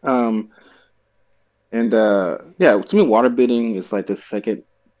 Um and yeah, to me water bending is like the second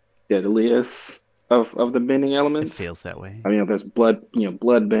deadliest of the bending it elements. feels that way. I mean, there's blood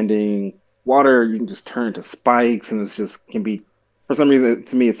bending. Water, you can just turn to spikes, and it's just can be, for some reason,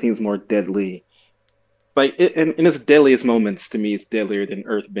 to me, it seems more deadly. Like in its deadliest moments, to me, it's deadlier than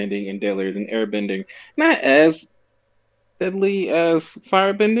earth bending and deadlier than air bending. Not as deadly as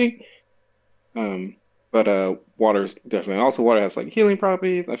fire bending, um, but water's definitely. Also, water has like healing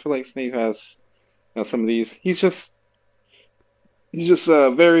properties. I feel like Snape has some of these. He's just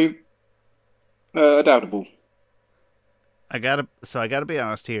very adaptable. I gotta be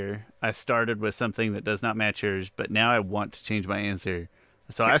honest here. I started with something that does not match yours, but now I want to change my answer.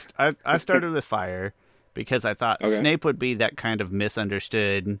 So I started with fire because I thought Okay. Snape would be that kind of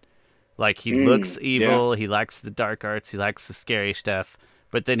misunderstood. Like he looks Yeah. evil, he likes the dark arts, he likes the scary stuff,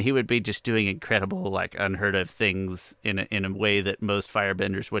 but then he would be just doing incredible, like unheard of things in a way that most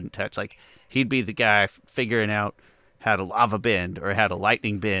firebenders wouldn't touch. Like he'd be the guy figuring out how to lava bend or how to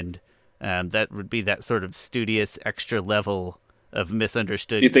lightning bend. That would be that sort of studious extra level of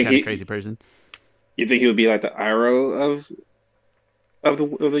You misunderstood think kind of crazy person. you think he would be like the Iroh of of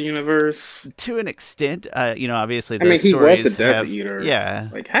the universe. To an extent, obviously I mean, those he was a stories Death have, Eater. yeah.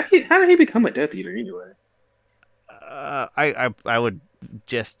 Like, how did he become a Death Eater anyway? I would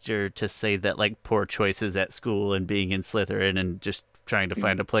gesture to say that like poor choices at school and being in Slytherin and just trying to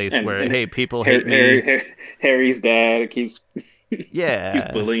find a place And where and hey, people hate me. Harry's dad keeps keeps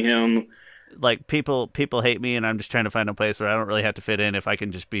Yeah, bullying him. like people hate me, and I'm just trying to find a place where I don't really have to fit in if I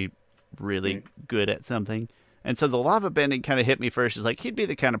can just be really Mm. good at something. And so the lava bending kind of hit me first. Is like he'd be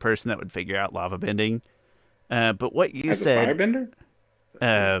the kind of person that would figure out lava bending. But what you As a said, firebender?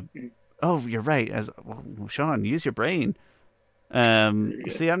 uh, oh, you're right. As well, Sean, use your brain.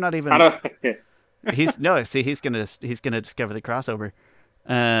 See, I'm not I even. don't. Yeah. He's no. See, he's gonna discover the crossover.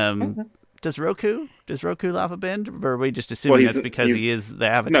 Um, does Roku lava bend, or are we just Well, assuming that's because he is the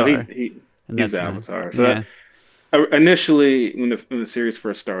no, Avatar? And he's that's the the, Avatar. So yeah. initially, when the series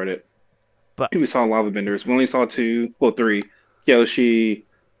first started, But we saw lava benders. We only saw two, well, three. Kyoshi.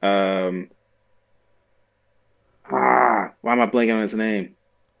 Um, why am I blanking on his name?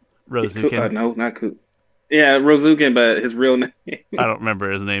 Rozukin, No, not Ku. Yeah, Rozukin, but his real name. I don't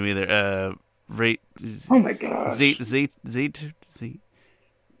remember his name either. Rate Oh my gosh, Z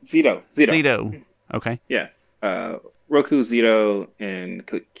Zito. Zito. Okay. Yeah, Roku, Zito, and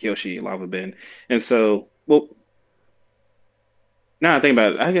Kyoshi Lava Bend. And so, well, now I think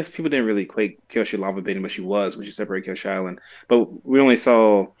about it, I guess people didn't really equate Kyoshi Lava Bend, but she was when she separated Kyoshi Island. But we only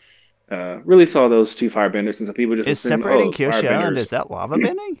really saw those two firebenders, and so people just Is assume, separating oh, Kyoshi Island, firebenders. is that lava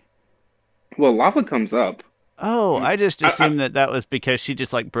bending? Well, lava comes up. Oh, I just I assumed that was because she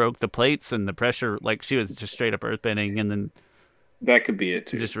just like broke the plates and the pressure, like she was just straight up earth bending, and then That could be it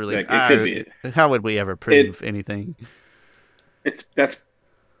too. just really. It could be it. How would we ever It prove anything? it's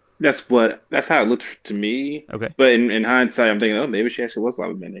that's how it looked to me. Okay. But in hindsight, I'm thinking, oh, maybe she actually was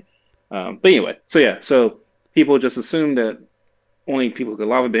lava bending. But anyway, so yeah, so people just assumed that only people who could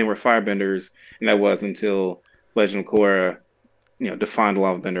lava bend were firebenders, and that was until Legend of Korra, defined a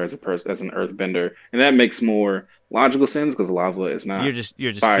lava bender as a person as an earth bender, and that makes more logical sense because lava is You're not just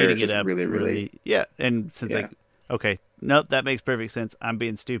fire; heating it's it just up really, really, really. Yeah, and since yeah. like okay, nope, that makes perfect sense. I'm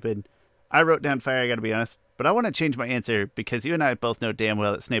being stupid. I wrote down fire. I got to be honest, but I want to change my answer because you and I both know damn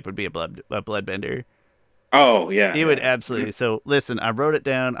well that Snape would be a bloodbender. Oh yeah, He would yeah. absolutely. So listen, I wrote it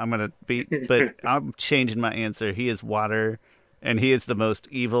down. I'm gonna be, but I'm changing my answer. He is water, and he is the most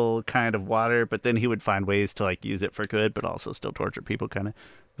evil kind of water. But then he would find ways to like use it for good, but also still torture people, kind of.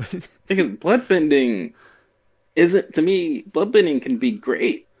 Because bloodbending isn't to me. Bloodbending can be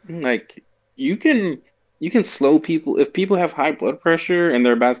great. Like you can you can slow people if people have high blood pressure and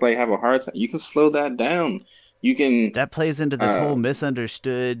they're about to like have a heart attack. You can slow that down. You can, That plays into this whole uh,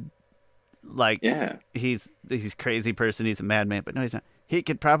 misunderstood. Like yeah, he's crazy person. He's a madman, but no, he's not. He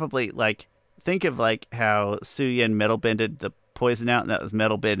could probably like think of like how Suyin metal bended the poison out, and that was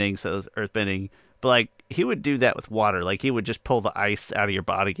metal bending, so it was earth bending. But like he would do that with water. Like he would just pull the ice out of your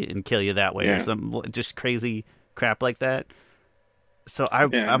body and kill you that way, or yeah, something just crazy crap like that. So I,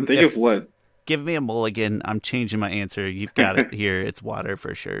 yeah. I'm Think of if what give me a mulligan, I'm changing my answer. You've got it here. It's water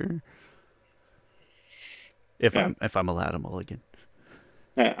for sure. yeah. If I'm allowed a mulligan,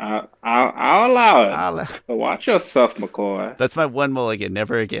 I'll allow it. I'll, But watch yourself, McCoy. that's my one mulligan.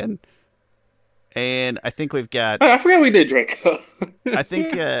 Never again. And I think we've got. Oh, I forgot we did Draco. I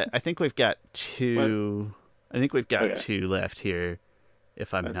think we've got What? two. I think we've got Okay, two left here,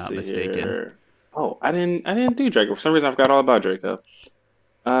 if I'm let's not see mistaken. here. Oh, I didn't do Draco. For some reason, I forgot all about Draco.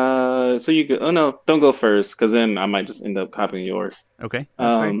 So you could. Oh no, don't go first, because then I might just end up copying yours. Okay,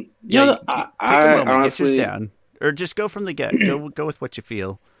 that's fair. Yeah, take a I moment, get yours honestly, down, or just go from the get. Go with what you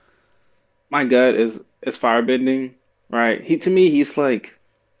feel. my gut is firebending, right? To me, he's like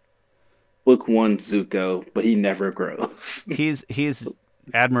book one Zuko, but he never grows. He's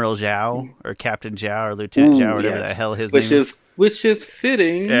Admiral Zhao or Captain Zhao or Lieutenant Zhao, or Ooh, whatever the yes, hell his name is. which is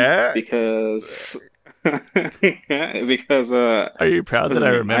fitting Yeah. because because Are you proud what's that his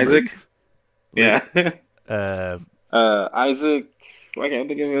I name? remembered? Isaac? Lu- Yeah. Uh, Isaac. I can't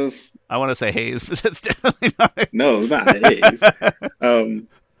think of his. I want to say Hayes, but that's definitely not No, it's not his. it. Um.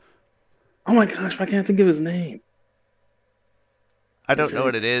 Oh my gosh, I can't think of his name. I don't Is know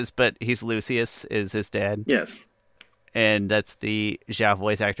what it? it is, but he's Lucius, is his dad. Yes. And that's the Zhao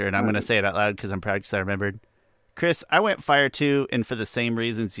voice actor, and I'm going to Uh, say it out loud because I'm proud because I remembered. Chris, I went Fire too, and for the same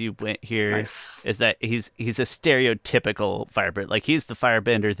reasons you went here, nice. is that he's a stereotypical firebender. Like he's the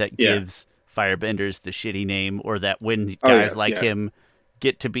firebender that Yeah. gives firebenders the shitty name, or that when Oh guys yes. like Yeah. him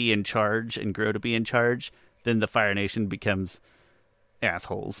get to be in charge and grow to be in charge, then the Fire Nation becomes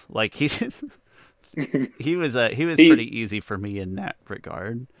assholes. Like he was He. pretty easy for me in that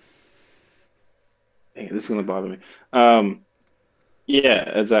regard. Dang, this is gonna bother me. Um. Yeah,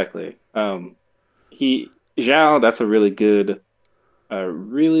 exactly. He Zhao, that's a really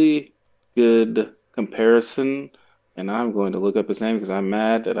good comparison. And I'm going to look up his name because I'm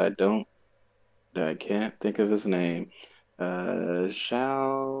mad that I can't think of his name.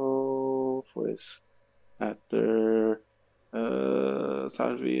 Zhao voice actor,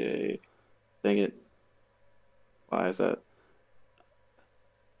 Saj VA. Dang it. Why is that?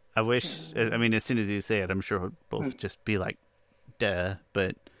 I wish. I mean, as soon as you say it, I'm sure we'll both just be like, "Duh."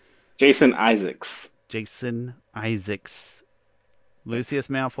 But Jason Isaacs. Jason Isaacs, Lucius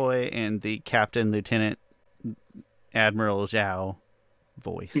Malfoy, and the Captain Lieutenant Admiral Zhao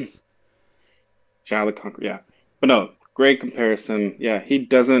voice. Zhao the Conqueror. Yeah. But no, great comparison. Yeah,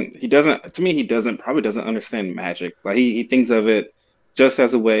 to me, probably doesn't understand magic. Like he thinks of it just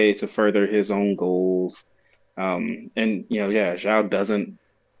as a way to further his own goals. And yeah, Zhao doesn't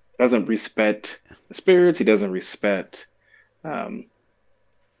respect the spirits. He doesn't respect um,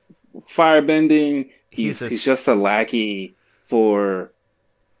 firebending. He's He's just a lackey for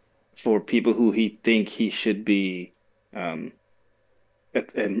people who he think he should be um,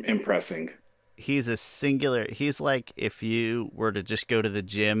 impressing. he's a singular. He's like if you were to just go to the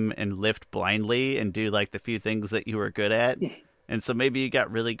gym and lift blindly and do like the few things that you were good at. And so maybe you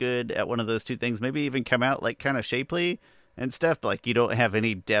got really good at one of those two things, maybe even come out like kind of shapely and stuff, but like you don't have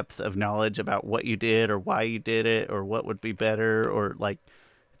any depth of knowledge about what you did or why you did it or what would be better or like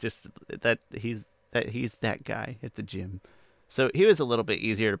just that he's that guy at the gym. So he was a little bit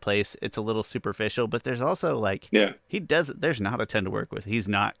easier to place. It's a little superficial, but there's also like Yeah. he does there's not a ton to work with. He's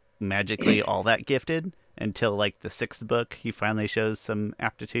not magically all that gifted until like the sixth book. He finally shows some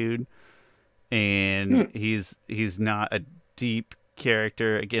aptitude, Hmm. and he's not a deep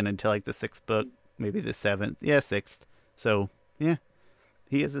character again until like the sixth book, maybe the seventh. Yeah, sixth. So yeah,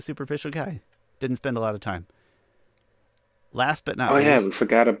 he is a superficial guy. Didn't spend a lot of time. Last but not Oh yeah, we least,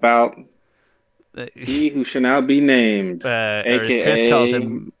 forgot about uh, he who shall now be named, or as Chris calls aka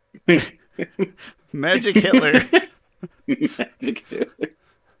him, Magic Hitler. Magic Hitler.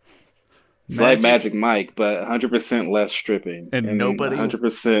 It's like Magic Magic Mike, but 100% less stripping and and nobody.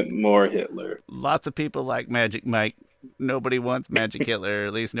 100% more Hitler. Lots of people like Magic Mike. Nobody wants Magic Hitler. Or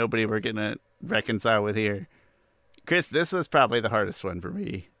at least nobody we're gonna reconcile with here. Chris, this was probably the hardest one for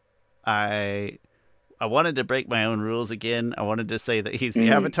me. I I wanted to break my own rules again. I wanted to say that he's the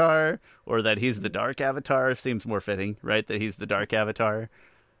Hmm. Avatar or that he's the Dark Avatar. Seems more fitting, right? That he's the Dark Avatar.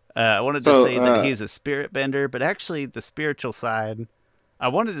 I wanted to So, say that he's a spirit bender, but actually the spiritual side. I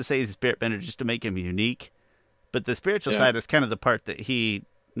wanted to say he's a spirit bender just to make him unique, but the spiritual yeah. side is kind of the part that he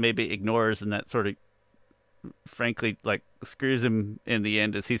maybe ignores and that sort of frankly like screws him in the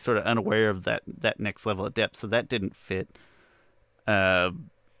end as he's sort of unaware of that next level of depth. So that didn't fit. Uh,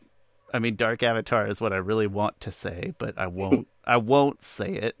 I mean, Dark Avatar is what I really want to say, but I won't. I won't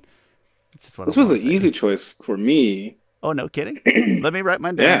say it. It's just what I This was won't an say. easy choice for me. Oh, no kidding. Let me write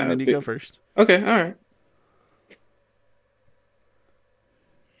mine down and Yeah. then you go first. Okay. All right.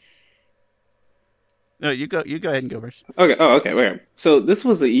 No, you go. You go ahead and go first. Okay. Oh, okay. Wait. So this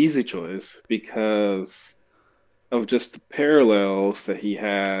was the easy choice because of just the parallels that he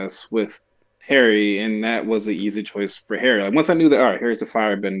has with Harry, and that was the easy choice for Harry. Like once I knew that, all right, Harry's a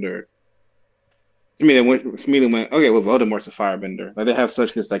firebender. To me, they went, okay, well, Voldemort's a firebender. Like they have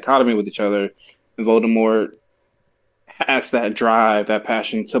such this dichotomy with each other, and Voldemort has that drive, that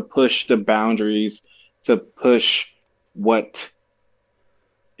passion to push the boundaries, to push what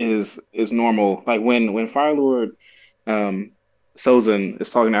is normal. Like when Fire Lord Sozin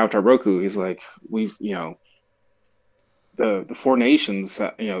is talking to Avatar Roku, he's like, we've the four nations,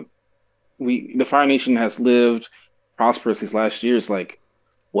 we the Fire Nation has lived prosperous these last years. Like,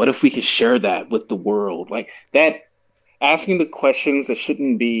 what if we could share that with the world? Like that, asking the questions that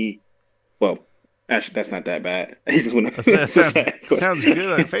shouldn't be. Well, actually, that's not that bad. He just want That just sounds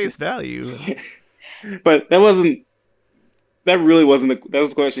good on face value. but that really wasn't that was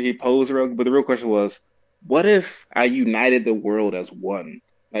the question he posed, but the real question was, what if I united the world as one?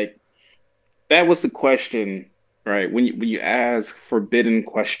 Like that was the question, right? When you ask forbidden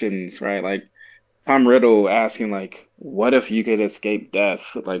questions, right? Like Tom Riddle asking, like, what if you could escape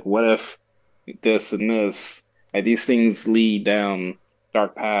death? Like, what if this and this? Like these things lead down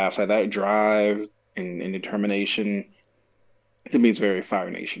dark paths. Like that drive and determination to me is very Fire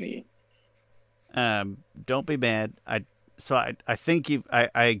Nation-y. Don't be mad. I think you.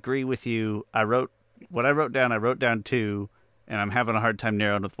 I agree with you. I wrote what I wrote down. I wrote down two, and I'm having a hard time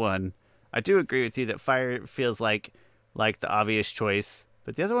narrowing with one. I do agree with you that fire feels like the obvious choice,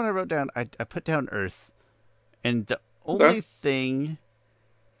 but the other one I wrote down, I put down Earth, and the Okay. only thing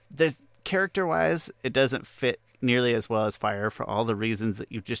there's character-wise, it doesn't fit nearly as well as Fire for all the reasons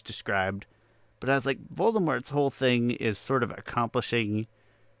that you've just described. But I was like, Voldemort's whole thing is sort of accomplishing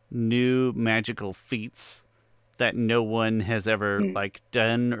new magical feats that no one has ever like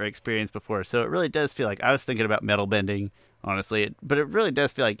done or experienced before. So it really does feel like, I was thinking about metal bending, honestly, but it really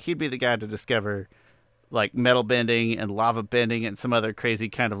does feel like he'd be the guy to discover like metal bending and lava bending and some other crazy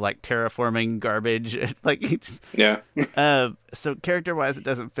kind of like terraforming garbage. Like he just, Yeah. so character wise, it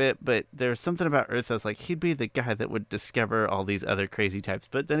doesn't fit, but there's something about Earth that's like, he'd be the guy that would discover all these other crazy types.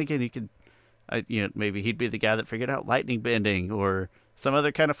 But then again, you could, maybe he'd be the guy that figured out lightning bending or some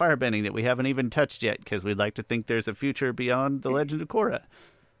other kind of fire bending that we haven't even touched yet, because we'd like to think there's a future beyond the Legend of Korra.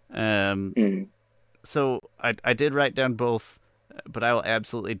 So I did write down both, but I will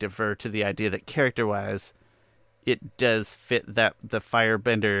absolutely defer to the idea that character-wise, it does fit that the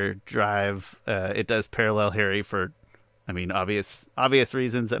firebender drive. It does parallel Harry for, obvious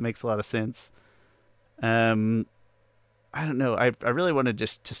reasons. That makes a lot of sense. I don't know. I really wanted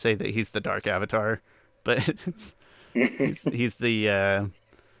just to say that he's the Dark Avatar, but he's the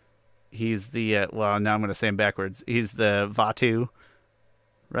well, now I'm going to say him backwards. He's the Vatu,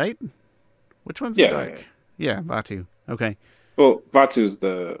 right? Which one's the Dark? Yeah, Vatu. Okay. Well, Vatu's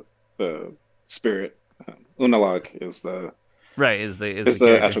the spirit. Unalaq is the is the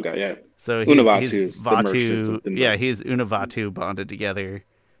character. actual guy. Yeah. So Unavatu's he's the Vatu. merchants. Yeah, he's Unavatu bonded together.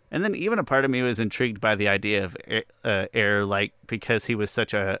 And then even a part of me was intrigued by the idea of Air, like, because he was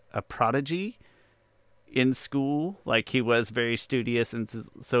such a prodigy in school. Like, he was very studious, and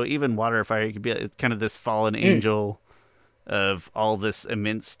so even Water or Fire, he could be kind of this fallen angel of all this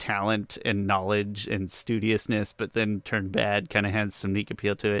immense talent and knowledge and studiousness, but then turned bad. Kind of has some neat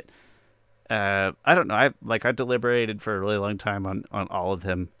appeal to it. I don't know. I deliberated for a really long time on all of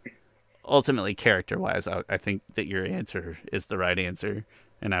them. Ultimately, character-wise, I think that your answer is the right answer,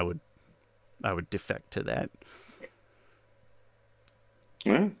 and I would defect to that.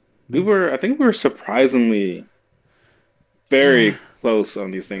 Yeah. I think we were surprisingly very close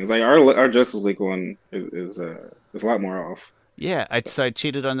on these things. Like our Justice League one is a lot more off. Yeah, I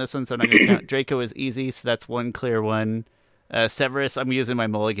cheated on this one, so I'm not going to count. Draco is easy, so that's one clear one. Severus, I'm using my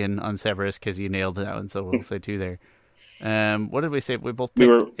mulligan on Severus because you nailed that one, so we'll say 2 there. What did we say? We both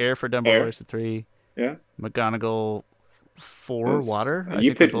picked Air for Dumbledore, so 3. Yeah. McGonagall, 4. Water.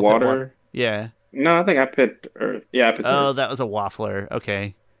 You picked water. Yeah. No, I think I picked Earth. Yeah, I picked Earth. Oh, that was a waffler.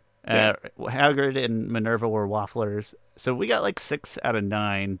 Okay. Hagrid and Minerva were wafflers, so we got like 6 out of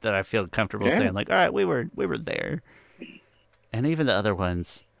 9 that I feel comfortable saying. Like, all right, we were there. And even the other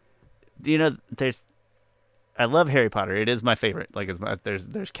ones, I love Harry Potter. It is my favorite. Like,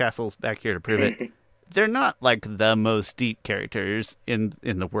 there's castles back here to prove it. They're not like the most deep characters in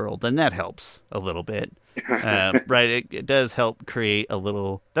the world, and that helps a little bit, right? It does help create a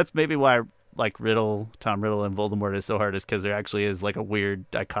little. That's maybe why like Tom Riddle and Voldemort is so hard, is because there actually is like a weird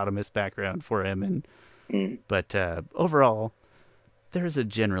dichotomous background for him, but overall, there is a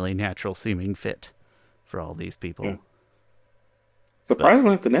generally natural seeming fit for all these people. Yeah.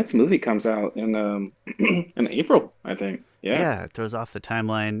 Surprisingly, the next movie comes out in April, I think. Yeah, it throws off the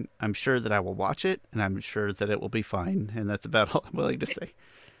timeline. I'm sure that I will watch it, and I'm sure that it will be fine, and that's about all I'm willing to say.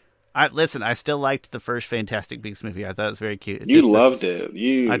 I still liked the first Fantastic Beasts movie. I thought it was very cute. You loved it.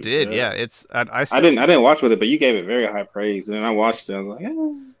 I did, yeah. I didn't watch with it, but you gave it very high praise, and then I watched it. I was like,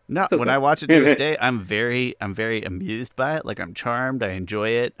 no. When I watch it to this day, I'm very amused by it. Like, I'm charmed. I enjoy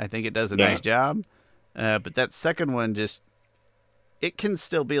it. I think it does a nice job. But that second one it can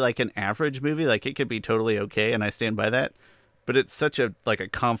still be like an average movie. Like, it could be totally okay, and I stand by that. But it's such a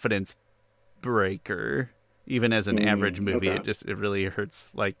confidence breaker. Even as an average movie, it really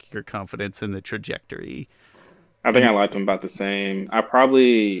hurts like your confidence in the trajectory. I think I liked them about the same. I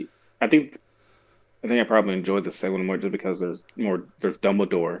think I probably enjoyed the second one more just because there's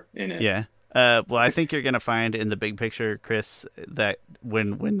Dumbledore in it. Yeah. Well, I think you're gonna find in the big picture, Chris, that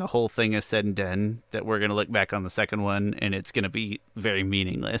when the whole thing is said and done, that we're gonna look back on the second one and it's gonna be very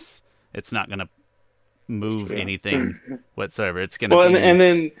meaningless. It's not gonna move anything whatsoever. It's gonna be. And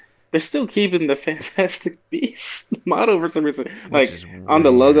then they're still keeping the Fantastic Beasts motto for some reason. Like on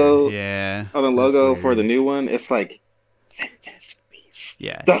the logo, on the logo for the new one, it's like Fantastic Beasts.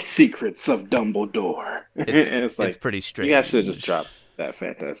 Yeah, the secrets of Dumbledore. It's like, it's pretty strange. You guys should have just dropped that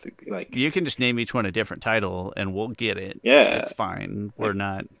Fantastic. Like, you can just name each one a different title, and we'll get it. Yeah, it's fine. We're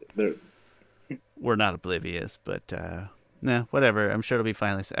not oblivious, but. No, whatever. I'm sure it'll be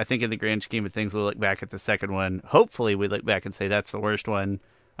fine. I think in the grand scheme of things, we'll look back at the second one. Hopefully, we look back and say that's the worst one.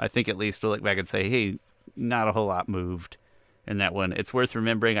 I think at least we'll look back and say, hey, not a whole lot moved in that one. It's worth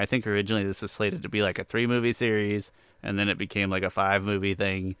remembering. I think originally this was slated to be like a 3-movie series, and then it became like a 5-movie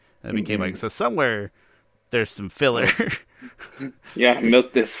thing. That became like, so somewhere there's some filler. Yeah,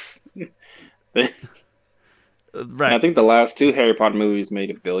 milk this. Right. I think the last two Harry Potter movies made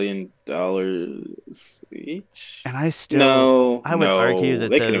 $1 billion each. And I would argue that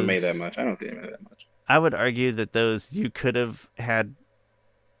they couldn't have made that much. I don't think they made that much. I would argue that those you could have had.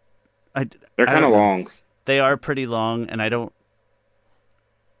 They're kind of long. They are pretty long, and I don't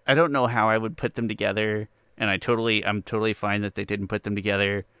know how I would put them together. And I'm totally fine that they didn't put them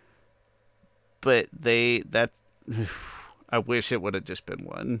together. But I wish it would have just been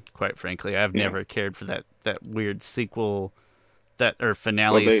one. Quite frankly, I've never cared for that weird sequel, or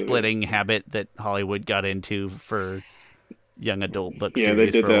finale splitting habit that Hollywood got into for young adult book series. They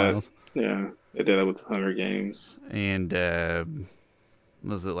did for a that. while. Yeah, they did that with the Hunger Games. And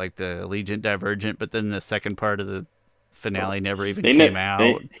was it like the Allegiant Divergent? But then the second part of the finale never even came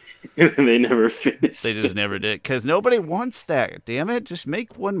out. They never finished. They just never did, because nobody wants that. Damn it! Just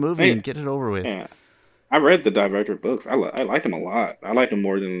make one movie and get it over with. Yeah. I read the Divergent books. I like them a lot. I like them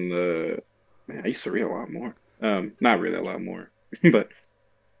more than the. Man, I used to read a lot more. Not really a lot more, but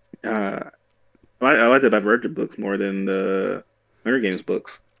I like the Divergent books more than the Hunger Games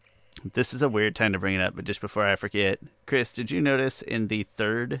books. This is a weird time to bring it up, but just before I forget, Chris, did you notice in the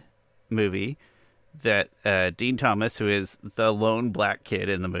third movie that Dean Thomas, who is the lone black kid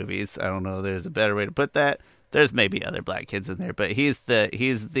in the movies, I don't know, there's a better way to put that. There's maybe other black kids in there, but he's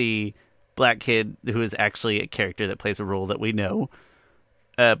the black kid who is actually a character that plays a role that we know.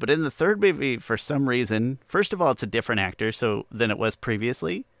 But in the third movie, for some reason, first of all, it's a different actor than it was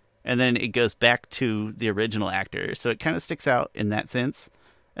previously, and then it goes back to the original actor, so it kind of sticks out in that sense.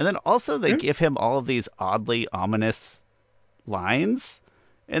 And then also they give him all of these oddly ominous lines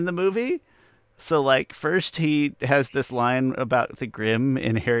in the movie. So, like, first he has this line about the Grim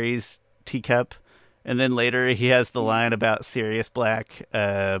in Harry's teacup, and then later he has the line about Sirius Black,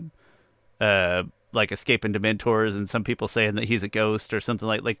 like escaping Dementors, and some people saying that he's a ghost or something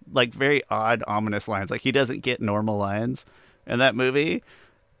like very odd, ominous lines. Like, he doesn't get normal lines in that movie.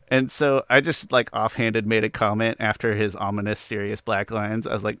 And so I just, like, offhanded made a comment after his ominous Sirius Black lines.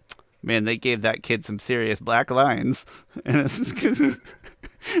 I was like, man, they gave that kid some Sirius Black lines. And it's just because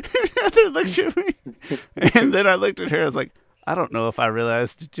they looked at me. And then I looked at her. I was like, I don't know if I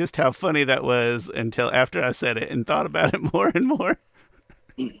realized just how funny that was until after I said it and thought about it more and more.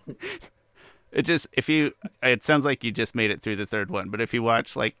 It sounds like you just made it through the third one. But if you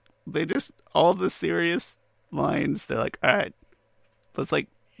watch, like, all the serious lines, they're like, all right, let's make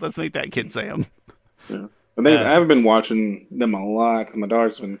that kid say them. Yeah. But I haven't been watching them a lot because my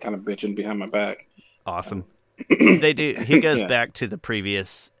daughter's been kind of bitching behind my back. Awesome. They do. He goes back to the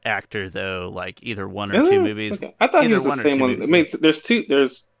previous actor, though, like either one or two movies. Okay. I thought he was the same one. I mean, there's two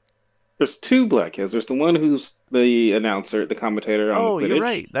black kids. There's the one who's the announcer, the commentator on Quidditch. You're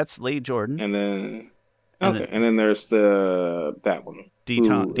right. That's Lee Jordan. And then there's that one. D.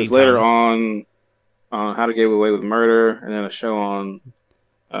 Later on How to Get Away with Murder, and then a show on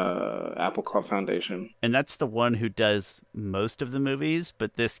Appleclaw Foundation. And that's the one who does most of the movies,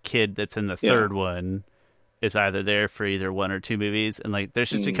 but this kid that's in the third one is either there for either one or two movies. And like, there's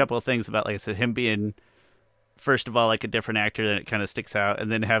just a couple of things about, like I said, him being, first of all, like a different actor, then it kind of sticks out.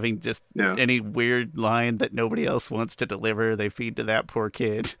 And then having just any weird line that nobody else wants to deliver, they feed to that poor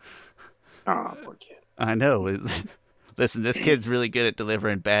kid. Oh, poor kid. I know. Listen, this kid's really good at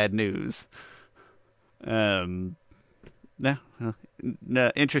delivering bad news. No,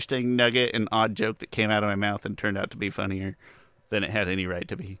 interesting nugget and odd joke that came out of my mouth and turned out to be funnier than it had any right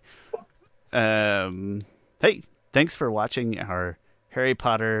to be. Hey, thanks for watching our Harry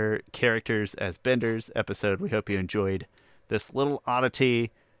Potter Characters as Benders episode. We hope you enjoyed this little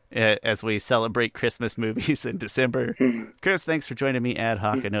oddity as we celebrate Christmas movies in December. Chris, thanks for joining me ad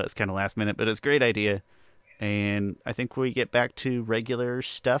hoc. I know it's kind of last minute, but it's a great idea. And I think we get back to regular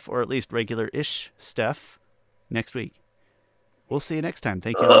stuff, or at least regular-ish stuff, next week. We'll see you next time.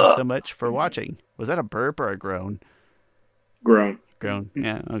 Thank you all so much for watching. Was that a burp or a groan? Groan. Groan.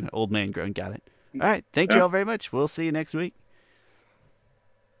 Yeah, okay. Old man groan. Got it. All right. Thank you all very much. We'll see you next week.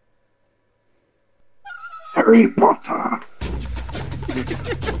 Harry Potter. You're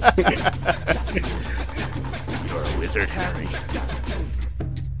a wizard, Harry.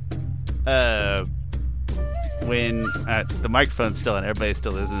 When the microphone's still on, everybody's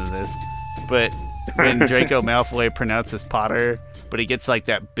still listening to this, but when Draco Malfoy pronounces Potter, but he gets like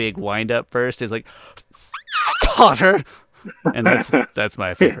that big wind up first, he's like, Potter, and that's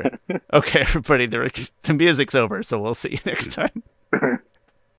my favorite. Okay, everybody, the music's over, so we'll see you next time.